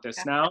 and I want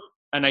this now.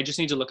 And I just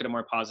need to look at it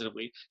more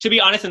positively. To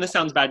be honest, and this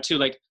sounds bad too,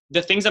 like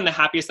the things I'm the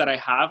happiest that I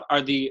have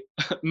are the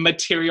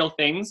material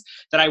things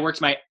that I worked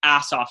my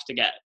ass off to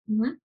get.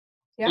 Mm-hmm.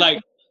 Yeah.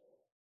 Like,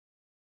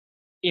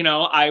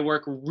 I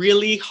work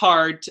really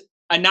hard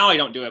and now I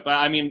don't do it, but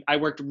I mean, I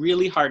worked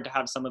really hard to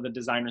have some of the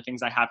designer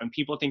things I have, and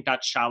people think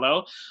that's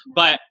shallow,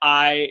 but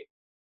I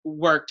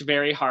worked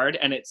very hard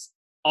and it's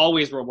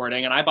always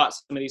rewarding. And I bought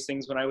some of these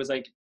things when I was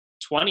like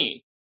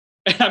 20.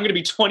 And I'm going to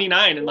be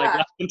 29 in like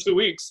less than 2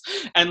 weeks.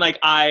 And like,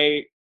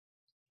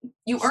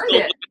 you earned it.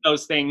 Look at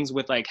those things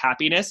with like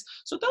happiness.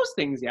 So those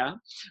things, yeah.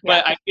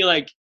 But I feel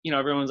like,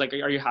 everyone's like,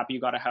 are you happy you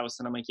got a house?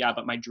 And I'm like, yeah,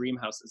 but my dream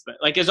house is that.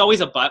 Like, there's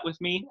always a but with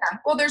me. Yeah.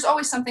 Well, there's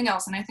always something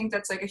else. And I think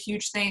that's like a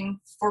huge thing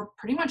for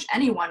pretty much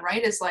anyone,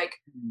 right? Is like,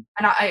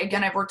 and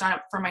I've worked on it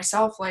for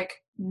myself. Like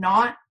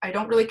I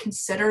don't really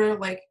consider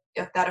like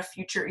that a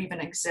future even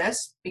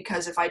exists,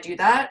 because if I do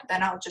that,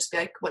 then I'll just be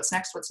like, what's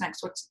next?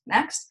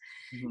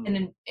 Mhm.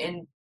 And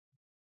in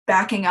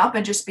backing up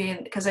and just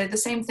being, because I had the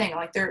same thing,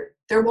 like there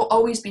will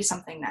always be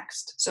something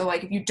next. So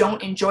like if you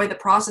don't enjoy the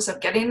process of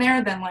getting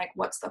there, then like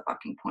what's the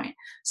fucking point?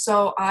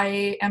 So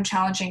I am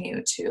challenging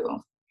you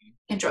to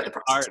enjoy the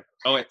process. Hard.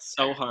 Oh, it's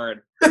so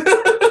hard.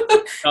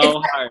 it's,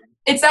 So hard.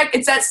 it's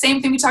that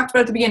same thing we talked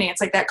about at the beginning.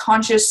 It's like that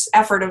conscious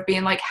effort of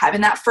being like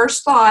having that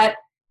first thought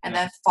and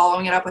then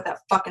following it up with that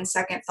fucking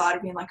second thought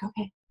of being like,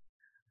 okay,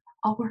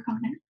 I'll work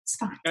on it. It's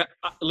fine.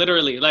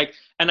 Literally, like,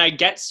 and I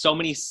get so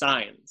many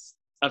signs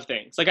of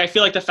things. Like, I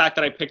feel like the fact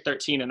that I picked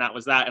 13 and that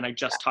was that, and I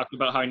just talked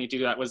about how I need to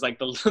do that, was like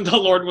the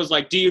Lord was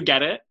like, do you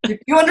get it?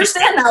 You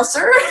understand now,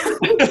 sir?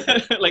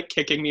 Like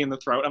kicking me in the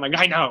throat. I'm like,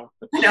 I know.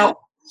 I know.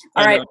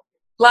 All right.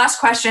 Last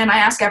question I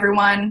ask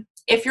everyone.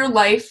 If your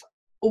life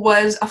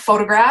was a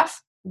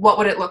photograph, what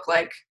would it look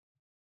like?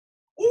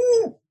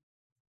 Ooh.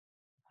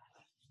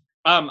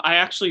 I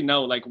actually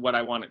know like what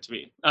I want it to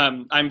be.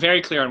 I'm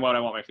very clear on what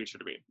I want my future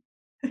to be.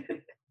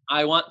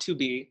 I want to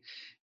be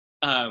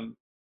in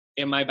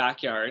my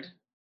backyard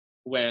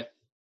with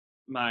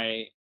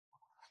my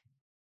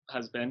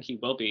husband. He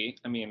will be.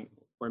 I mean,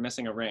 we're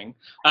missing a ring.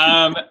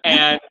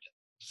 And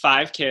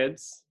 5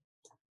 kids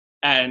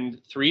and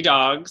 3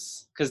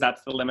 dogs, because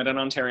that's the limit in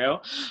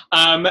Ontario.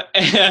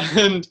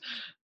 And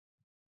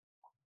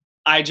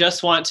I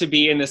just want to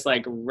be in this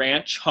like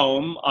ranch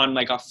home on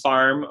like a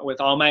farm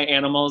with all my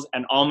animals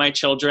and all my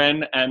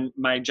children and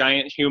my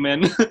giant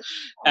human.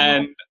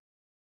 And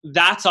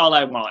that's all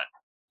I want,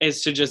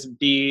 is to just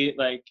be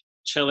like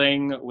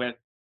chilling with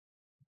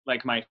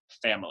like my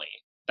family.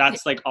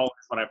 That's like always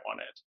what I've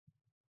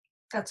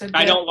wanted.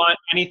 I don't want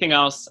anything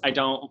else. I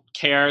don't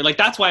care. Like,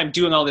 that's why I'm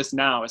doing all this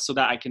now, is so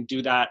that I can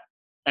do that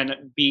and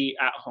be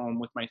at home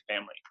with my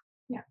family.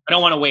 Yeah. I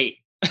don't want to wait.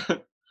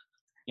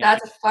 Yeah.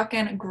 That's a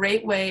fucking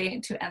great way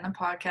to end the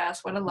podcast.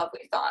 What a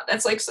lovely thought.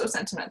 That's like so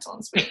sentimental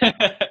and sweet.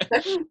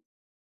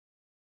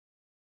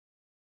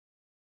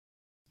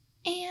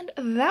 And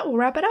that will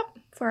wrap it up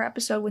for our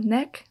episode with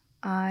Nick.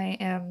 I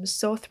am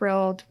so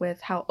thrilled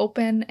with how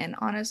open and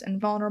honest and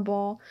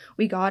vulnerable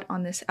we got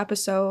on this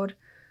episode.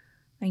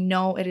 I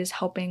know it is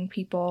helping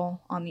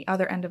people on the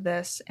other end of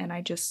this, and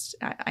I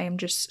am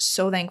just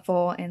so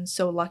thankful and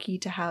so lucky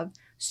to have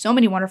so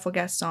many wonderful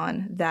guests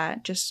on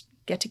that just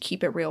get to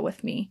keep it real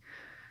with me.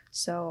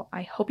 So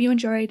I hope you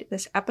enjoyed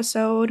this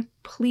episode.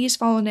 Please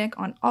follow Nick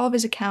on all of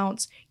his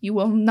accounts. You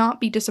will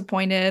not be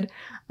disappointed.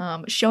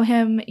 Show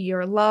him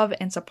your love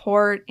and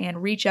support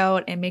and reach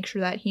out and make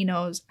sure that he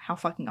knows how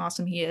fucking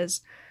awesome he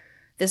is.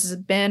 This has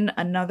been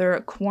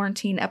another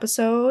quarantine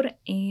episode,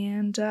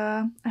 and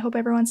I hope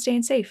everyone's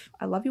staying safe.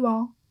 I love you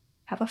all.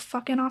 Have a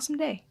fucking awesome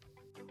day.